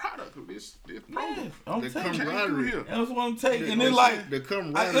 you a product of this program. I'm The telling you, camaraderie. that's what I'm taking. The- It's like the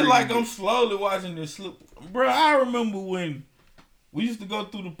camaraderie. it's like I'm slowly watching this slip, bro. I remember when we used to go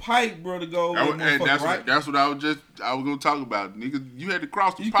through the pipe, bro, to go. And that's what I was gonna talk about, nigga. You had to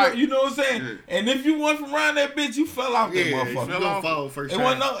cross the pipe. You know what I'm saying? Yeah. And if you went from around that bitch, you fell off that Yeah, you motherfucker. gonna fall first It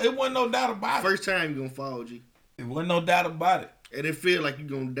time. wasn't no doubt about it. First time you gonna fall, G. It wasn't no doubt about it. And it feel like you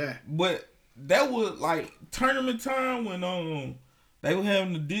gonna die. But that was like tournament time when they were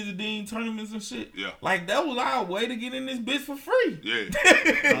having the Dizzy Dean tournaments and shit. Yeah. Like that was our way to get in this bitch for free. Yeah.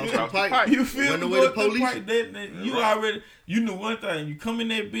 Cross the pipe. You feel Wasn't me? no way to Go through the police pipe, it. you already knew one thing. You come in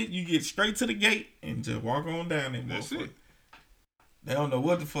that bitch, you get straight to the gate and just walk on down that That's motherfucker. it. They don't know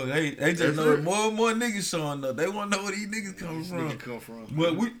what the fuck. They just That's know it. more and more niggas showing up. They want to know where these niggas coming from. Nigga come from.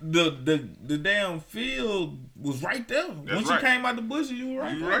 But the damn field was right there. Once right. you came out the bushes, you were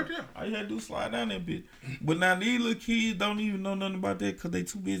right You there. right there. All you had to do is slide down that bitch. But now these little kids don't even know nothing about that because they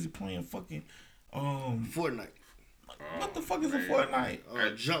too busy playing fucking Fortnite. what the fuck is a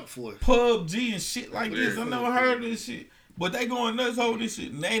Fortnite? Jump Force. PUBG and shit like this. I Yeah. never heard of this shit. But they going nuts over this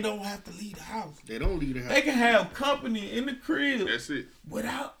shit and they don't have to leave the house. They don't leave the house. They can have company in the crib That's it.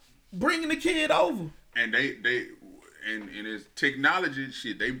 without bringing the kid over. And they and it's technology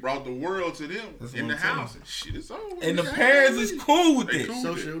shit. They brought the world to them That's in what the I'm house. And shit is over. And the They parents ain't is leave. cool with They it. cool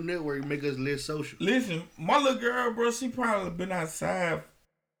with Social network make us less social. Listen, my little girl, bro, she probably been outside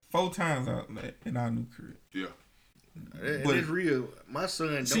 4 times out in our new crib. Yeah. And But it's real. My son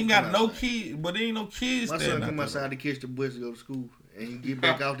don't She ain't come got no outside. kids, but there ain't no kids My standing son come out outside to catch the bus to go to school. And he get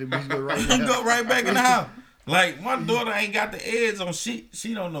back out there, bitch, go right there. back Go out. right back in the house. Like, my daughter ain't got the edge on shit.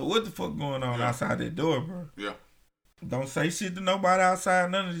 She don't know what the fuck going on outside that door, bro. Yeah. Don't say shit to nobody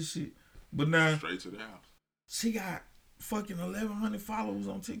outside, none of this shit. But now, Straight to the house. she got fucking 1,100 followers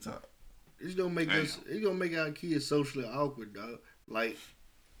on TikTok. It's gonna make Damn. it's gonna make our kids socially awkward, dog. Like,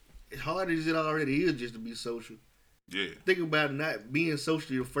 as hard as it already is just to be social. Yeah. Think about not being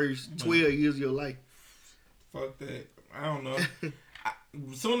social your first 12 years of your life. Fuck that. I don't know.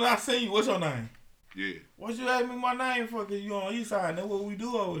 As soon as I see you, what's your name? Yeah. What you ask me my name for? Cause you on the east side. That's what we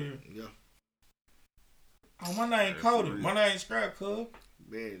do over here. Yeah. Oh, my name That's Cody. real. My name Scrap Cub.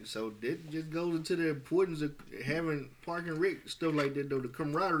 Man, so that just goes into the importance of having park and rec, stuff like that, though. The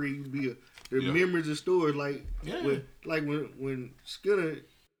camaraderie be the Yeah. memories and stories, like, Yeah. when Skinner.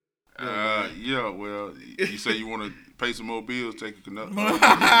 Yeah, well, you say you want to pay some more bills, take a canoe.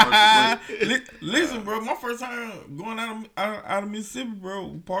 Listen, bro. My first time going out of Mississippi,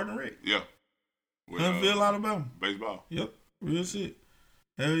 bro, partner Rick. Yeah. With, Huntsville, Alabama. baseball. Yep, real shit.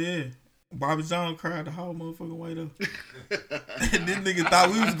 Hell yeah. Bobby John cried the whole motherfucking way though. This nigga thought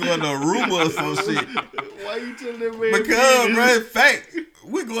we was going to Aruba or some shit. Why you telling that man? Because, bro, in fact,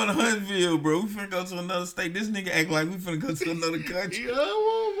 we going to Huntsville, bro. We finna go to another state. This nigga act like we finna go to another country.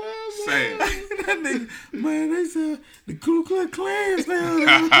 Same. That nigga, man, they said the Ku Klux Klan's now.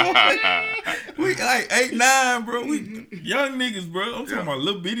 We like 8, 9, bro. We young niggas, bro. I'm talking about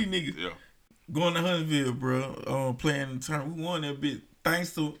little bitty niggas. Yeah. Going to Huntsville, bro. Playing the tournament. We won that bitch.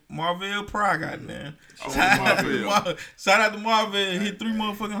 Thanks to Marvell Pryor, goddamn. Shout out to Marvell. Hit 3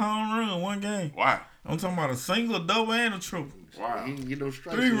 motherfucking home runs one game. Wow. I'm talking about a single, a double, and a triple. Wow. He didn't get no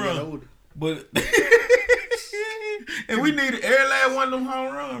strikes. 3 when he got runs. older. But and we needed every last one of them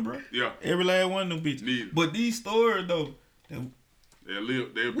home run, bro. Yeah. Every last one of them bitches. Need it. But these stories though, They'll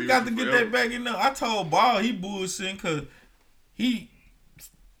be we got to with you get forever. that back in there. I told Ball he bullshitting because he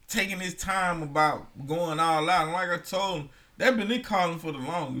taking his time about going all out. And like I told him, that been it calling for the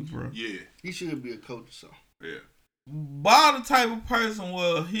longest, bro. Yeah. He should be a coach or something. Yeah. Ball the type of person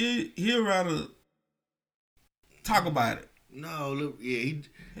where he'll rather talk about it. No, look, yeah,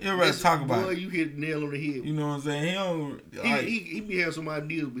 He'll rather talk about boy, it. you hit the nail on the head. You know what I'm saying? He don't like, He be having some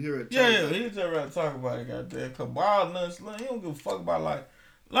ideas, but here yeah, he just rather talk about it, goddamn. Cause Ball nuts, he don't give a fuck about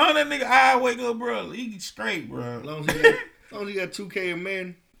Long as that nigga eye wake up, bro, he straight, bro. As long as he got 2K a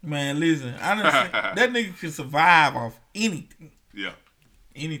man. Man, listen, I done seen, that nigga can survive off anything. Yeah.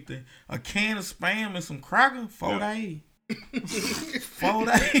 Anything. A can of Spam and some cracker, 4 days. 4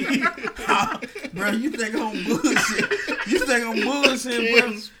 days. Bro, you think I'm bullshit. You think I'm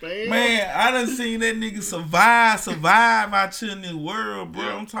bullshit, bro. Man, I done seen that nigga survive out here in this world, bro.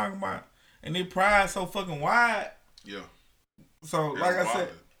 Yeah. I'm talking about. And their pride so fucking wide. Yeah. So, Yeah, like I said, wild.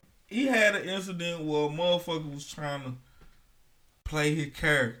 he had an incident where a motherfucker was trying to play his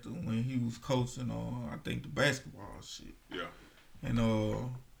character when he was coaching on, I think, the basketball shit. Yeah. And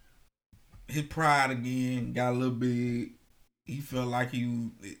his pride again got a little big. He felt like it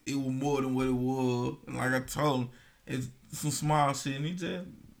was more than what it was. And like I told him, it's some small shit, and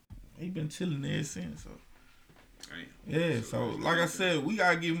he been chilling there since. So. Damn. Yeah, so like I said, we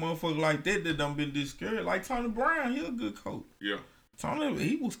gotta give motherfuckers like that done been discouraged. Like Tony Brown, he a good coach. Yeah. Tony,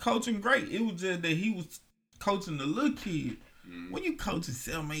 he was coaching great. It was just that he was coaching the little kid. Mm-hmm. When you coaching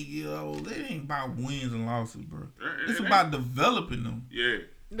 7, 8 years old, it ain't about wins and losses, bro. It It's ain't. about developing them. Yeah.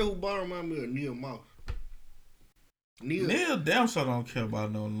 You know who ball remind me of Neil Moss? Neil damn sure don't care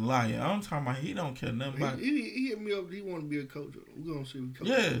about no lion. I'm talking about he don't care nothing about it. He hit me up. He want to be a coach. We're gonna see if he coach.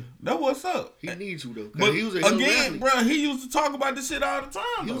 Yeah, that's what's up. He needs to though. 'Cause But he was a hell of again, athlete. bro, he used to talk about this shit all the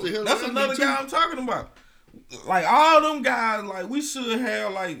time. He was though. a hell of That's athlete, another too. guy I'm talking about. Like all them guys, like we should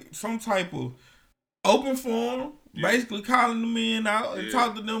have like some type of open forum, basically calling them in out and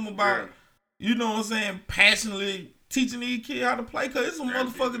talk to them about, you know what I'm saying, passionately teaching these kids how to play. Cause it's some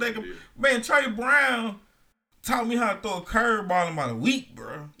motherfucker that can. Man, Trey Brown taught me how to throw a curveball in about a week,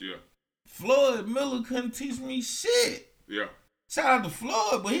 bro. Yeah. Floyd Miller couldn't teach me shit. Yeah. Shout out to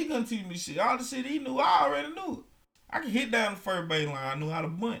Floyd, but he couldn't teach me shit. All the shit he knew, I already knew. I could hit down the first base line. I knew how to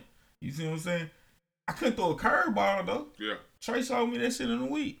bunt. You see what I'm saying? I couldn't throw a curveball though. Yeah. Trey showed me that shit in a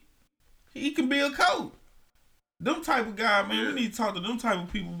week. He can be a coach. Them type of guy, man. We need to talk to them type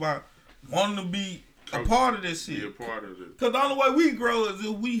of people about wanting to be a part of this shit. Be a part of it. Cause the only way we grow is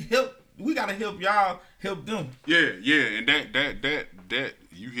if we help. We gotta help y'all help them. Yeah, yeah, and that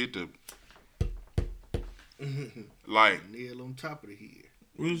you hit the like nail on top of the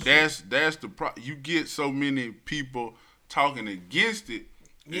head. That's the you get so many people talking against it.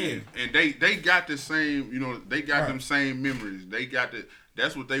 Yeah. And they got the same, you know, they got them same memories. They got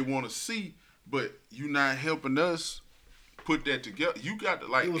that's what they want to see, but you not helping us put that together. You got to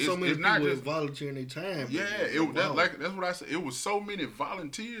like It was so many it's not people just volunteering their time. yeah, that's what I said. It was so many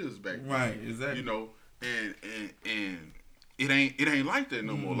volunteers back then. Right, exactly. You know, and it ain't like that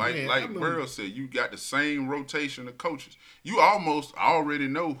no more. Like Burl said, you got the same rotation of coaches. You almost already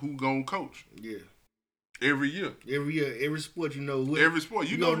know who gonna coach. Yeah. Every year, every sport, you know. Every sport,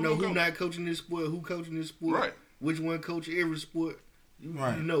 you don't know who who not coaching this sport, who coaching this sport, right? Which one coach every sport. You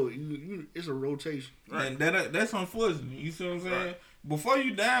know, it's a rotation. Right. And that's unfortunate. You see what I'm saying? Right. Before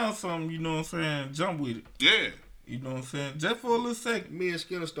you down something, you know what I'm saying, jump with it. Yeah. You know what I'm saying? Just for a little second. Me and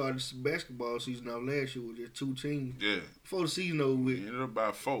Skinner started this basketball season out last year with just 2 teams. Yeah. Before the season over with. Ended up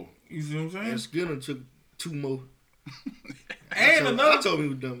about 4. You see what I'm saying? And Skinner took 2 more. And I told him he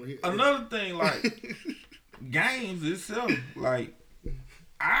was dumb. Another thing, like games itself, like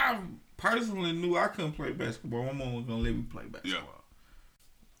I personally knew I couldn't play basketball. My mom was gonna let me play basketball. Yeah.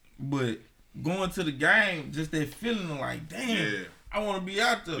 But going to the game, just that feeling of like, damn, I want to be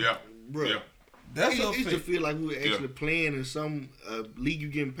out there. Yeah, bro. Yeah. That's it used to feel like we were actually playing in some league you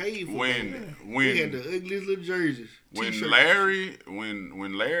getting paid for. When we had the ugliest little jerseys. When t-shirts. Larry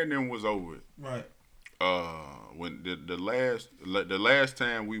and them was over it. Right. When the last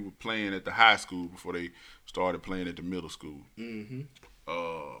time we were playing at the high school before they started playing at the middle school. Mm-hmm.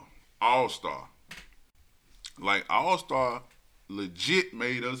 All-Star. Like All-Star legit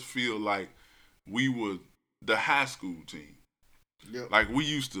made us feel like we were the high school team. Yep. Like we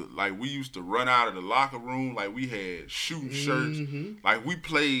used to run out of the locker room like we had shooting shirts. Like we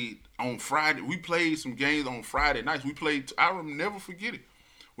played on Friday. We played some games on Friday nights. I will never forget it.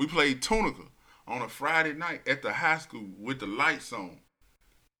 We played Tunica on a Friday night at the high school with the lights on.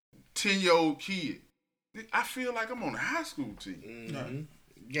 10-year-old kid. I feel like I'm on a high school team. Mm-hmm.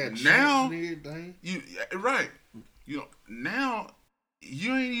 Now you know, now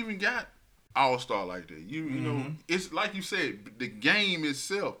you ain't even got All-Star like that. You know, it's like you said, the game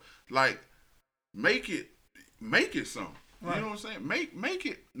itself, like make it something. Right. You know what I'm saying?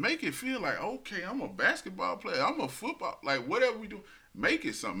 Make it feel like, okay, I'm a basketball player, I'm a football, like whatever we do, make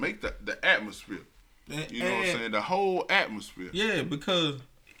it something. Make the atmosphere. You know what I'm saying? The whole atmosphere. Yeah, because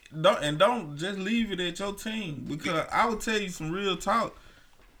don't just leave it at your team. Because I would tell you some real talk.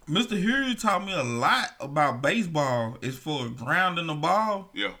 Mr. Huey taught me a lot about baseball as for grounding the ball.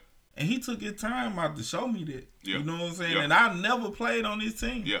 Yeah. And he took his time out to show me that. Yeah. You know what I'm saying? Yeah. And I never played on his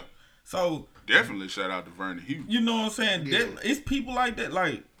team. Yeah. So Definitely shout out to Vernon Hughes. you know what I'm saying? Yeah. It's people like that.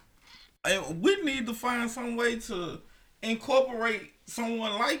 Like, and we need to find some way to incorporate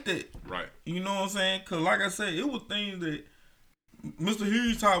someone like that. Right. You know what I'm saying? Because like I said, it was things that Mr.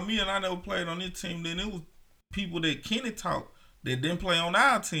 Hughes taught me and I never played on his team. Then it was people that Kenny taught that didn't play on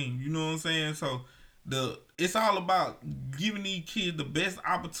our team. You know what I'm saying? So it's all about giving these kids the best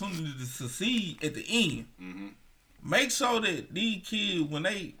opportunity to succeed at the end. Mm-hmm. Make sure that these kids, when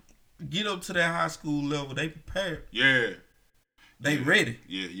they get up to that high school level, they prepared. Yeah. They ready.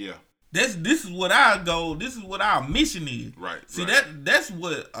 Yeah. This is what our goal. This is what our mission is. Right. See right. that's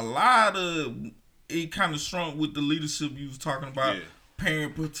what a lot of it kind of shrunk with the leadership you was talking about. Yeah.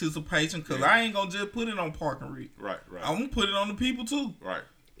 Parent participation, because Yeah. I ain't gonna just put it on Park and Rec. Right. I'm gonna put it on the people too. Right.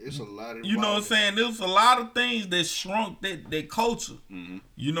 It's a lot of You know what I'm saying? There's a lot of things that shrunk that culture. Mm-hmm.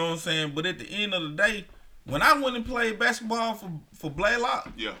 You know what I'm saying? But at the end of the day, when I went and played basketball for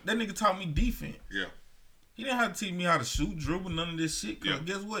Blaylock, Yeah. that nigga taught me defense. Yeah. He didn't have to teach me how to shoot, dribble, none of this shit. Cause Yeah.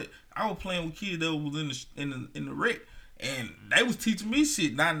 guess what? I was playing with kids that was in the rec, and they was teaching me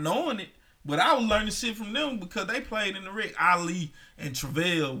shit, not knowing it. But I was learning shit from them because they played in the rec. Ali and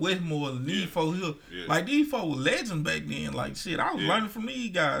Travell, Westmore, and these folks here. Yeah. Like, these folks were legends back then. Like, shit, I was Yeah. learning from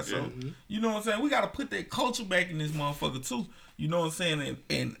these guys. So, you know what I'm saying? We got to put that culture back in this motherfucker, too. You know what I'm saying?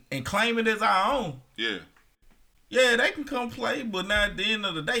 And claim it as our own. Yeah. Yeah, they can come play, but now at the end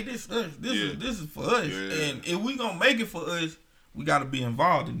of the day, this us. Yeah. This is for us. Yeah. And if we gonna make it for us, we gotta be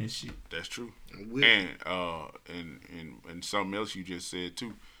involved in this shit. That's true. With- And something else you just said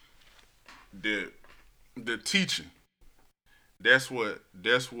too. The teaching. That's what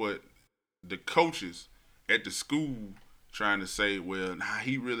the coaches at the school trying to say, well, nah,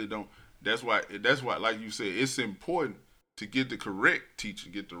 he really don't. That's why like you said, it's important to get the correct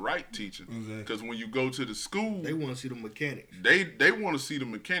teaching, get the right teaching. Exactly. Because when you go to the school, They want to see the mechanics. they want to see the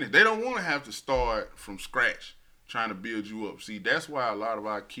mechanics. They don't want to have to start from scratch trying to build you up. See, that's why a lot of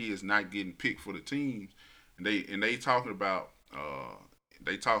our kids not getting picked for the teams. And they talking about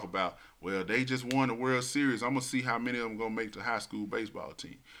well, they just won the World Series. I'm gonna see how many of them gonna make the high school baseball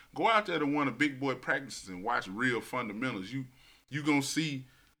team. Go out there to one of the big boy practices and watch real fundamentals. You gonna see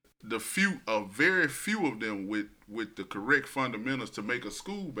very few of them with the correct fundamentals to make a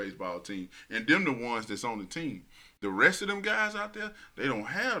school baseball team, and them the ones that's on the team. The rest of them guys out there, they don't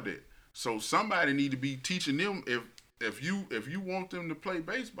have that. So somebody need to be teaching them if you want them to play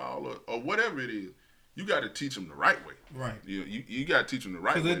baseball or whatever it is, you got to teach them the right way. Right. You got to teach them the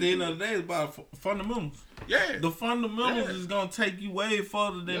right way. Because at the end of the day, it's about fundamentals. Yeah. The fundamentals Yeah. is gonna take you way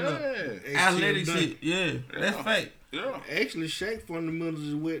further than the Yeah. athletic Done. shit. Yeah, that's fact. Yeah. Actually, Shaq fundamentals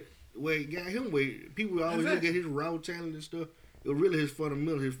is where it got him. Where people always look at his raw talent and stuff. It was really his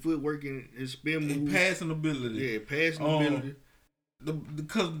fundamentals, his footwork and his spin And moves. passing ability. Yeah, passing ability.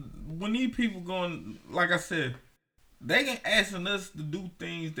 Because when these people going, like I said, they can asking us to do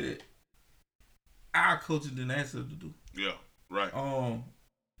things that our coaches didn't ask us to do. Yeah. Right.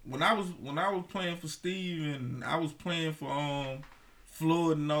 When I was playing for Steve and I was playing for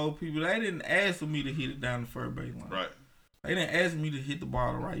Floyd and those people, they didn't ask for me to hit it down the third base line. Right. They didn't ask me to hit the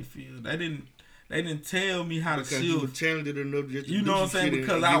ball to right field. They didn't tell me how Because to you were shield. talented enough just to You do know what I'm some saying? shit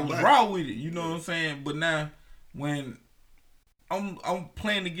Because and I get was by. raw with it. You know what I'm saying? But now when I'm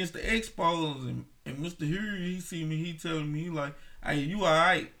playing against the Expos and Mr. Huey, he see me, he telling me, he like, hey, you all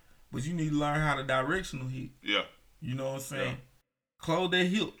right, but you need to learn how to directional hit. Yeah. You know what I'm saying? Yeah. Close that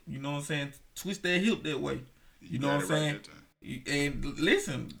hip. You know what I'm saying? Twist that hip that way. You know what I'm got it saying? right that time. And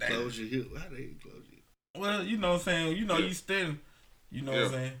listen, Close your hip. How they close your hip? well, you know what I'm saying? You know, Yeah. you standing. You know Yeah. what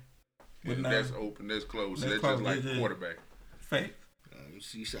I'm saying? But Yeah, now, that's open, that's closed. That's That's closed, just like yeah, yeah. quarterback. fact.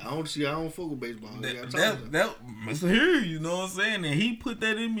 I don't fuck with baseball. That Mr. Huey, you know what I'm saying? And he put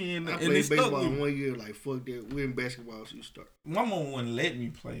that in me, and I it played stuck baseball with me. 1 year. Like fuck that. We're in basketball, so you start. My mom wouldn't let me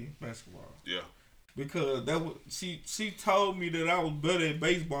play basketball Yeah. because that was she told me that I was better at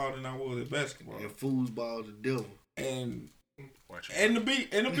baseball than I was at basketball. And foosball the devil. And Watch and to be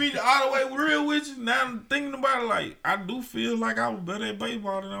all the way real with you, now I'm thinking about it, like I do feel like I was better at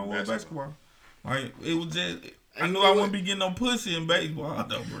baseball than I was at basketball. Like it was just I knew I wouldn't be getting no pussy in baseball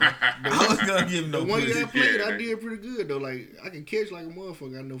though, bro. I was gonna give him no The one pussy. year I played, Yeah. I did pretty good though. Like I can catch like a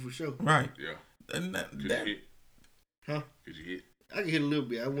motherfucker. I know for sure. Right. Yeah. And Could you hit? Huh? Could you hit? I can hit a little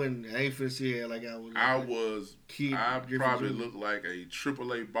bit. I ain't finna see it like I was. Kid I Griffin probably Jr. looked like a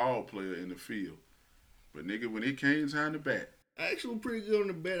AAA ball player in the field. But nigga, when it came time to bat, I actually was pretty good on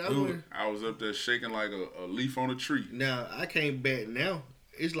the bat. Ooh. I was up there shaking like a leaf on a tree. Now I can't bat now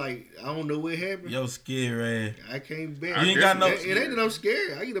it's like I don't know what happened. Yo, scary ass. I can't bet. You ain't got no. It ain't that I'm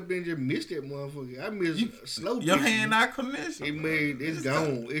scared. I get up there and just miss that motherfucker. I miss slow. Your pitch. hand-eye connection. It's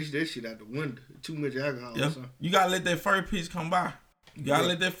gone. It's that shit out the window. Too much alcohol. Yeah. Or something. You gotta let that first pitch come by. You gotta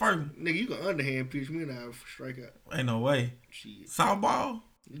let that first. Nigga, you can underhand pitch me and I'll strike out. Ain't no way. Shit. Softball?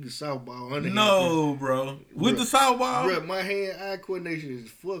 You can softball underhand. No, bro. With the softball? Bro, my hand-eye coordination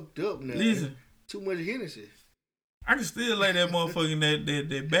is fucked up now. Listen. Too much Hennessy. I can still lay that motherfucking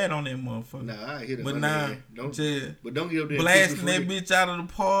that bat on that motherfucker. Nah, I hit it. But nah, don't just don't get up there blasting and that bitch out of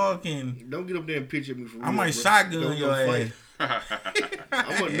the park and don't get up there and pitch at me for real. I might bro. shotgun Don't your go ass.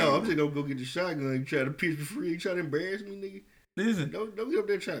 I'm just gonna go get the shotgun. You try to pitch me for real. You try to embarrass me, nigga. Listen. Don't get up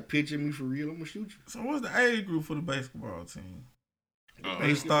there trying to pitch at me for real. I'm gonna shoot you. So what's the age group for the basketball team? They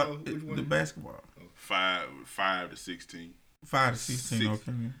Basketball? start Which one? the basketball. 5 to 16. 5 to 16,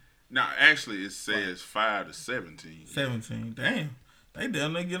 okay. No, actually it says 5 to 17. 17. Damn. They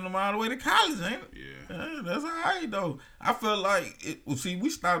down there getting them all the way to college, ain't it? Yeah. That's all right, though. I felt like, we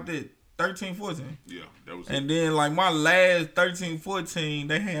stopped at 13, 14. Yeah, that was And then, like, my last 13, 14,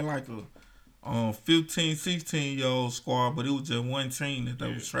 they had, like, a 15, 16-year-old squad, but it was just one team that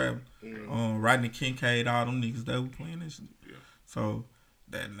they was traveling. Rodney Kincaid, all them niggas, they were playing this shit. Yeah. So,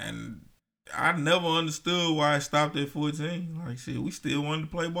 and I never understood why it stopped at 14. Like, shit, we still wanted to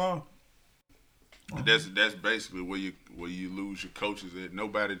play ball. That's basically where you lose your coaches at.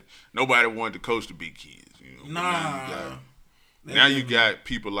 Nobody wanted the coach to beat kids. You know? Now you got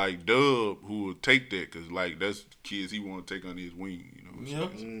people like Dub who will take that because like that's kids he want to take under his wing. You know.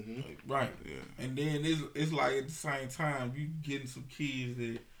 Yeah. Right. Yeah. And then it's like at the same time you getting some kids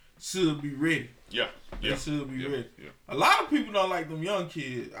that should be ready. Yeah. They should be ready. Yeah. A lot of people don't like them young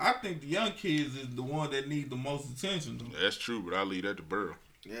kids. I think the young kids is the one that need the most attention. Though. That's true, but I leave that to Burrow.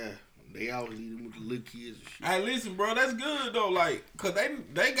 Yeah. They always leave them with the little kids and shit. Hey, listen, bro, that's good though. Like, cause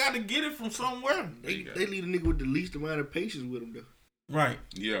they got to get it from somewhere. They leave a nigga with the least amount of patience with them though. Right.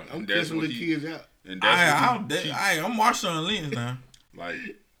 Yeah. I'm cussing the kids out. And that's I'm Marshawn Lynch now. Like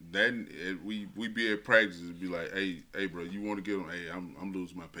that, we be at practice and be like, hey, bro, you want to get them? Hey, I'm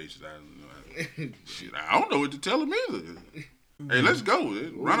losing my patience. Shit, I don't know what to tell them either. Hey, let's go.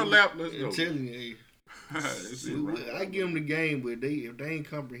 Run a lap. Let's go. I'm telling you, hey. I give them the game, but if they ain't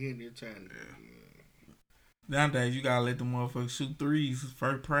comprehend their time. Nowadays, you gotta let the motherfuckers shoot threes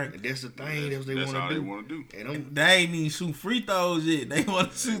first practice. And that's the thing. That's what they want to do. And they ain't even shoot free throws yet. They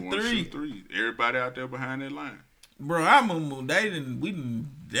want to shoot threes. Everybody out there behind that line. Bro, I remember we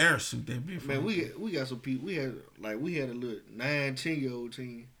didn't dare shoot that bitch. Man, we got some people. We had a little 9, 10-year-old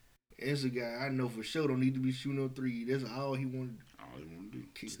team. It's a guy I know for sure don't need to be shooting no three. That's all he wanted. All he want to do.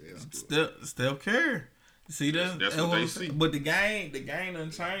 Kick that out. Steph Curry. See that's what they see. But the game done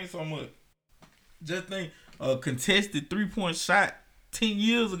changed so much. Just think, a contested 3-point shot 10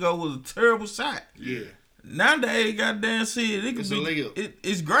 years ago was a terrible shot. Yeah. Nowadays, goddamn shit, it can It's a layup.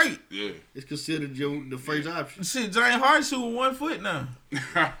 It's great. Yeah. It's considered the first option. Shit, James Harden shoot with 1 foot now.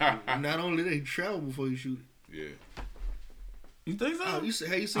 Not only that, he travel before you shoot it. Yeah. You think so? Oh, you seen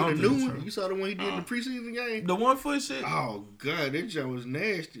the new one? You saw the one he did in the preseason game? The 1 foot shit? Oh God, that joint was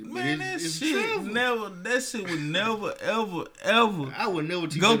nasty. Man, that shit would never, ever. I would never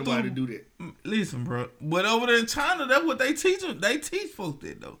teach anybody to do that. Listen, bro. But over there in China, that's what they teach them. They teach folks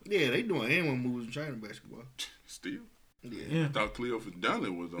that though. Yeah, they doing hand moves in China basketball. Still. Yeah. I thought Cleophas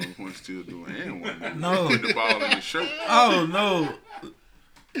Dunley was the only one still doing hand one. No. Put the ball in his shirt. Oh no.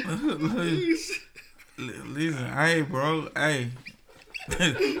 Listen, hey, bro, hey. Throw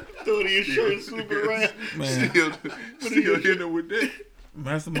it in your shirt and swoop it around. Man. Still hitting it with that.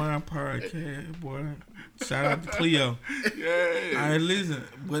 Mastermind Podcast, boy. Shout out to Cleo. Yeah. Hey, listen,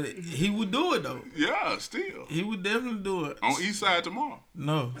 but he would do it though. Yeah, still. He would definitely do it. On East Side tomorrow.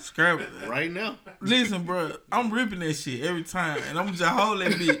 No, scrap it. Right now. Listen, bro, I'm ripping that shit every time, and I'm just hold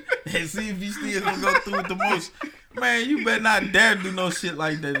that bitch and see if he still gonna go through with the most. Man, you better not dare do no shit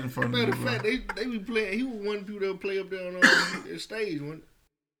like that in front of me, Matter of bro. fact, they be playing. He was one of the people that would play up there on the stage one.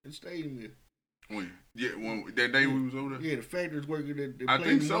 The stadium there. When? Yeah, that day we was over there. Yeah, the factory's working. I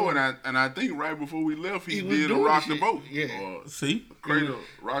think so, and I think right before we left, he was did a doing rock shit. the boat. Yeah. See? Cradle,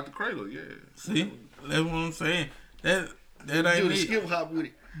 rock the cradle. Yeah. See? That's what I'm saying. That Do ain't the it. skip hop with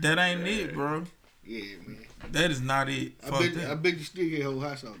it. That ain't it, bro. Yeah, man. That is not it. I bet you still get whole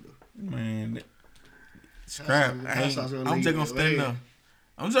hot sauce though. Man, scrap. Hot sauce I'm just gonna stand up.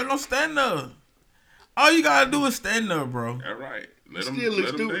 I'm just gonna stand up. All you gotta do is stand up, bro. All right. Let him still look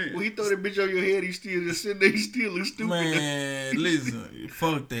stupid. When he throw that bitch on your head, he still just sitting there. He still look stupid. Man, listen,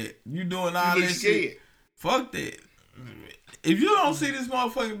 fuck that. You doing all that shit? Fuck that. If you don't see this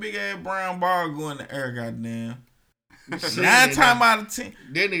motherfucking big ass brown ball go in the air, goddamn, 9 times out of 10.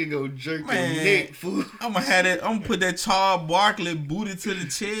 That nigga go jerk Man, your neck, fool. I'm gonna put that Charles Barkley booty to the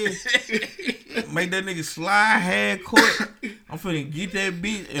chest. Make that nigga slide half court. I'm finna get that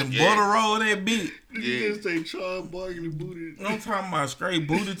bitch and butter roll that bitch. You just say Charles Barkley booty. I'm talking about straight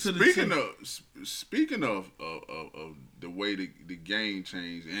booty to the chest. Speaking of the way the game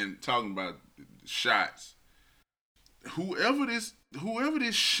changed and talking about shots, whoever this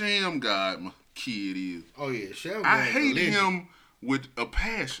Sham God kid is. Oh yeah, Sham God. I hate him with a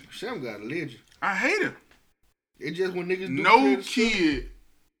passion. Sham God a legend. I hate him. It's just when niggas do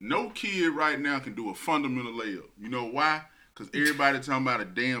no kid right now can do a fundamental layup. You know why? Because everybody talking about a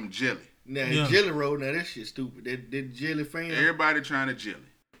damn jelly. Now jelly roll, now that shit stupid. That jelly fan. Everybody trying to jelly.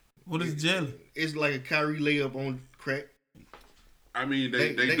 What is jelly? It's like a Kyrie layup on crack. I mean,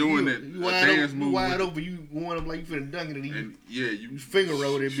 they doing it. You a dance move. Wide open, you want them like you finna dunk it, and you finger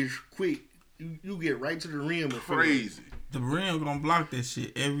roll that bitch quick. You get right to the rim. Crazy. The rim gonna block that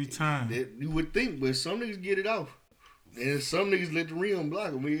shit every time. That you would think, but some niggas get it off. And some niggas let the rim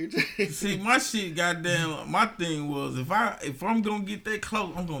block them every time. See, my shit, goddamn, my thing was if I'm gonna get that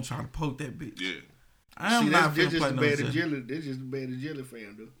close, I'm gonna try to poke that bitch. Yeah. I'm not finna play no jelly. That's just as bad as jelly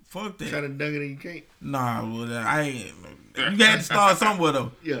fan, though. Fuck that. Trying to dunk it and you can't. Nah, well, I ain't. You had to start somewhere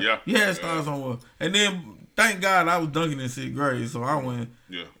though. Yeah. You had to start somewhere, and then thank God I was dunking in 6th grade, so I went.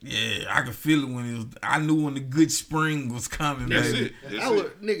 Yeah, I could feel it when it was. I knew when the good spring was coming, That's baby. it.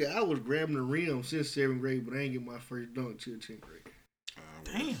 I was grabbing the rim since 7th grade, but I ain't get my first dunk till 10th grade.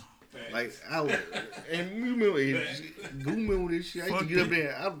 Damn. Like I was, and you remember this shit. I used to get up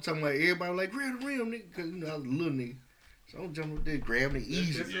there. I was talking about everybody was like grab the rim, nigga, because you know I was a little nigga. So I'm jumping up there, grabbing it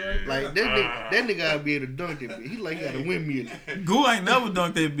easy. Like that nigga gotta be able to dunk that bitch. He like he got a windmill. Goo ain't never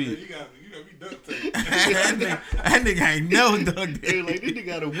dunked that bitch. You gotta be dunked tape. that nigga ain't never dunked that. Like this nigga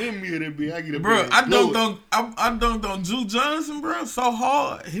got a windmill that bitch. I get a bro. I dunked on Drew Johnson, bro, so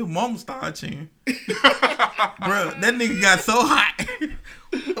hard. His mama started cheering. Bro, that nigga got so hot.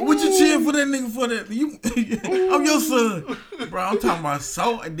 What you cheering for that nigga for that? I'm your son. Bro, I'm talking about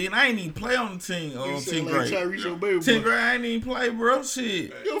so. Then I ain't even play on the team. 10th grade. 10th grade, I ain't even play, bro.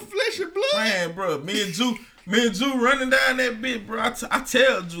 Shit. Your flesh and blood. Man, bro, me and Drew running down that bitch, bro. I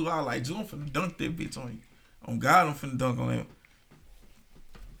tell Drew, I like, Drew, I'm finna dunk that bitch on you. On God, I'm finna dunk on him.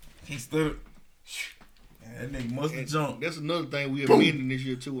 He stood. That nigga must have jumped. That's another thing we amending this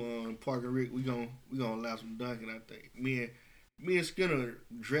year too. On Park and Rick, we gonna allow some dunking. I think me and Skinner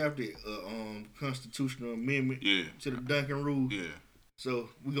drafted a constitutional amendment to the dunking rule. Yeah. So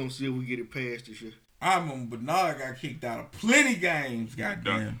we gonna see if we get it passed this year. I remember Bernard got kicked out of plenty games.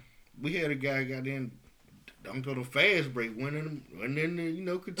 Goddamn. We had a guy got in dunked on a fast break, went in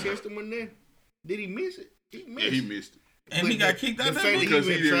contest him and then did he miss it? He missed. Yeah, he missed it. And he got kicked out the fact because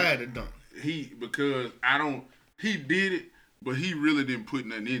he tried to dunk. He did it, but he really didn't put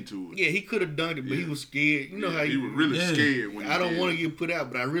nothing into it. Yeah, he could have dunked it, but he was scared. You know how he was really scared when I don't want to get put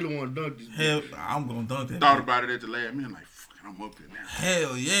out, but I really want to dunk this. Hell, I'm gonna dunk that. Thought about it at the last minute, like, fuck it, I'm up there now.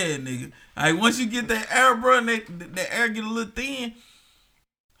 Hell yeah, nigga. Like once you get that air, bro, and that air get a little thin.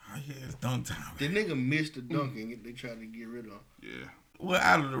 Oh yeah, it's dunk time. The nigga missed the dunking. They tried to get rid of him. Yeah. Well,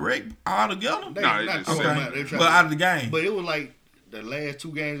 out of the wreck, all together? But out of the game. But it was like the last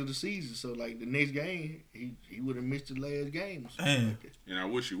 2 games of the season. So like the next game, he would have missed the last game. Damn. And I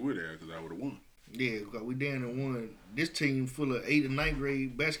wish he would have, because I would have won. Yeah, because we down and won. This team full of 8th and 9th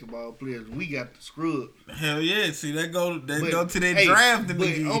grade basketball players. We got the scrub. Hell yeah! See, they go to that draft. But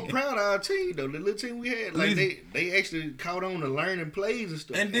I'm proud of our team though. The little team we had, like they actually caught on to learning plays and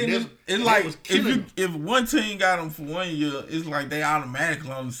stuff. And then it's like if one team got them for 1 year, it's like they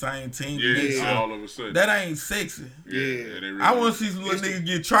automatically on the same team. Yeah, all of a sudden that ain't sexy. Yeah, really I want to see some little niggas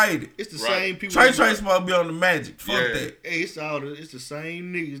get traded. It's the same people. Trey supposed to be on the Magic. Fuck that. Hey, it's the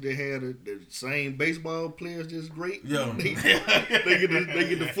same niggas that had the same baseball players that's great. Yeah. They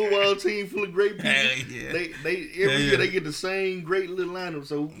get the football team full of great people. Every year they get the same great little lineup.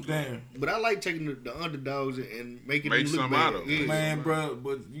 So, but I like taking the underdogs and making them look some bad. out of it. Man, bro,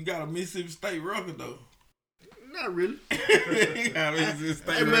 but you got a Mississippi State record though. Not really. As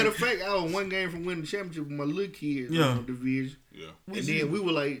a matter of fact, I was 1 game from winning the championship with my little kids division. Yeah. And then we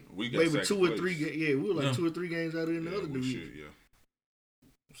were like maybe 2 or 3 games. Yeah, we were like 2 or 3 games out in the other division.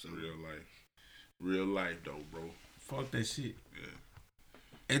 So real life though, bro. Fuck that shit.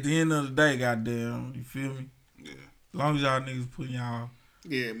 Yeah. At the end of the day, goddamn, you feel me? Yeah. As long as y'all niggas putting y'all.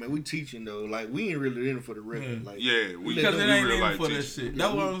 Yeah, man, we teaching though. Like we ain't really in it for the record. Like because it ain't in it for that shit.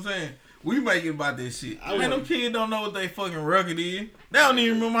 That's what I'm saying. We make it about that shit. Man, them kids don't know what they fucking record is. They don't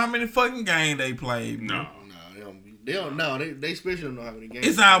even remember how many fucking games they played. Bro. No, they don't know. They especially don't know how many games.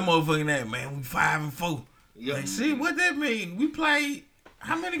 It's our motherfucking that, man. We 5-4. Like, see what that mean? We played.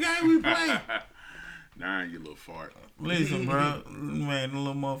 How many games we played? 9, you little fart. Listen, bro, man, the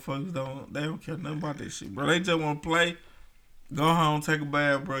little motherfuckers they don't care nothing about that shit, bro. They just want to play, go home, take a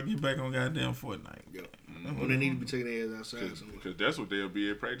bath, bro, get back on goddamn Fortnite. Yep. Well, they need to be taking their ass outside. Because that's what they'll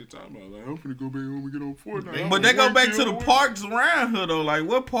be at practice talking about. Like, I'm finna go back home and get on Fortnite. But they go back to the parks around here, though. Like,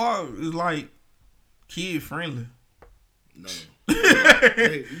 what park is, like, kid-friendly? No.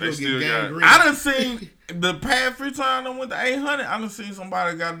 They still got. I done seen the past few times I went to 800. I done seen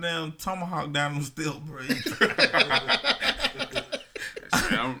somebody got down tomahawk down the steel, bro.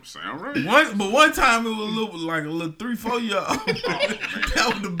 Sound right. One time it was a little 3-4 year old. That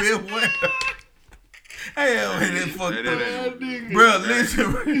was the best one. Hey, that fucked up. Bro, listen,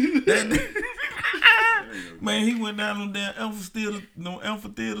 man, he went down them damn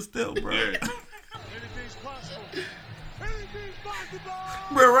amphitheater step, bro. Yeah.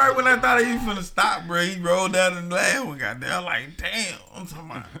 Bro, right when I thought he was finna stop, bro, he rolled down the last one, goddamn. I'm like, damn. I'm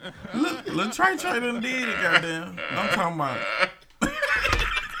talking about, look, Lil Trey done did it, goddamn. I'm talking about.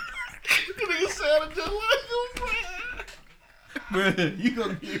 Nigga sounded just like him, bro. You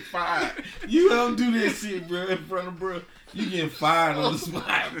gonna get fired. You don't do that shit, bro, in front of bro. You get fired on the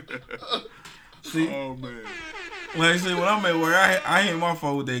spot. See? Oh, man. Like I said, when I'm at work, I hit my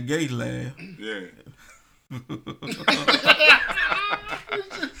phone with that gay laugh. Yeah.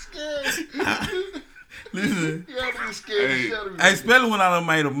 Listen, Hey, especially when I done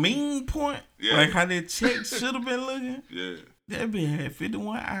made a mean point, Yeah. like how that check should have been looking. Yeah. That bitch had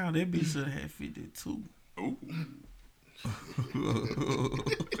 51 hours. That bitch should have had 52. Ooh.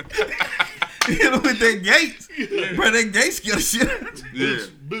 You know, with that Gates, bro, that Gates scared the shit out of you. Yeah.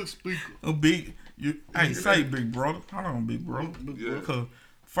 Big speaker. A big, hey, say big brother. Hold on, big brother. Yeah. Because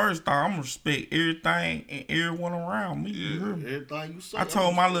first off, I'm gonna respect everything and everyone around me. You hear me? Everything you say. I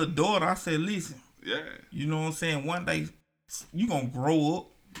told my little daughter, I said, listen, Yeah. you know what I'm saying? One day, you gonna grow up.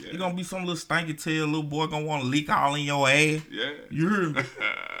 Yeah. You gonna be some little stinky tail little boy gonna wanna leak all in your ass. Yeah. You hear me?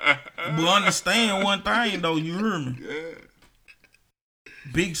 But understand one thing though, you hear me? Yeah.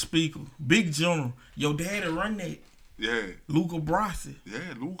 Big speaker, big general. Your daddy run that. Yeah. Luca Brasi.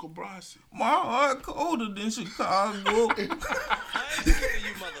 Yeah, Luca Brasi. My heart colder than Chicago.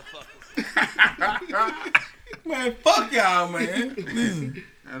 Man, fuck y'all, man. Listen.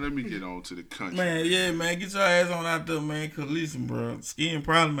 Now let me get on to the country. Man, yeah, man, get your ass on out there, man. Cause listen, bro, Skin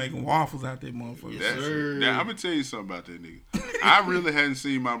probably making waffles out there, motherfucker. Now I'm gonna tell you something about that nigga. I really hadn't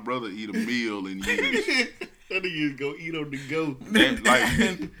seen my brother eat a meal in years. That nigga go eat on the go. That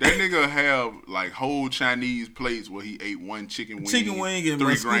nigga have like whole Chinese plates where he ate one chicken wing, and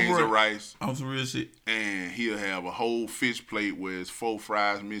 3 grains of rice. On some real shit. And he'll have a whole fish plate where it's 4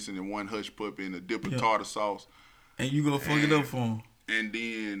 fries missing and 1 hush puppy and a dip of tartar sauce. And you gonna fuck it up for him. And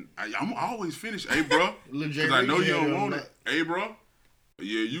then I'm always finished. Hey, bro, because J. I know Reed you don't had want on it. Hey, bro,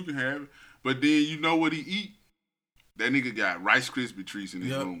 yeah, you can have it. But then you know what he eat? That nigga got Rice Krispie treats in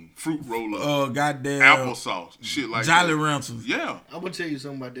his room, fruit roll up, goddamn applesauce, shit like Jolly that. Ranchers. Yeah, I'm gonna tell you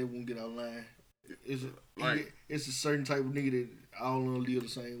something about that when we get online. It's a certain type of nigga that all don't live the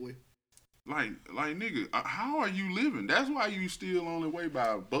same way. like nigga, how are you living? That's why you still only weigh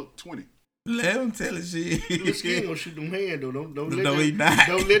by $1.20. Let him tell it shit. Little Skin gonna shoot them hand though. Don't let No, that, he not.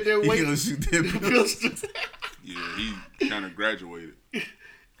 Don't let that He weight. gonna shoot that Yeah, he kind of graduated.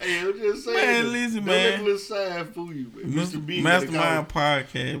 Hey, I'm just saying. Man, listen, don't man. let the little sign fool you, man. Mr. B. Mastermind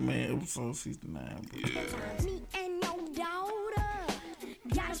Podcast, man, episode 69. Bro. Yeah. Me and your daughter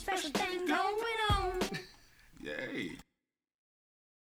got a special thing going on. Yay.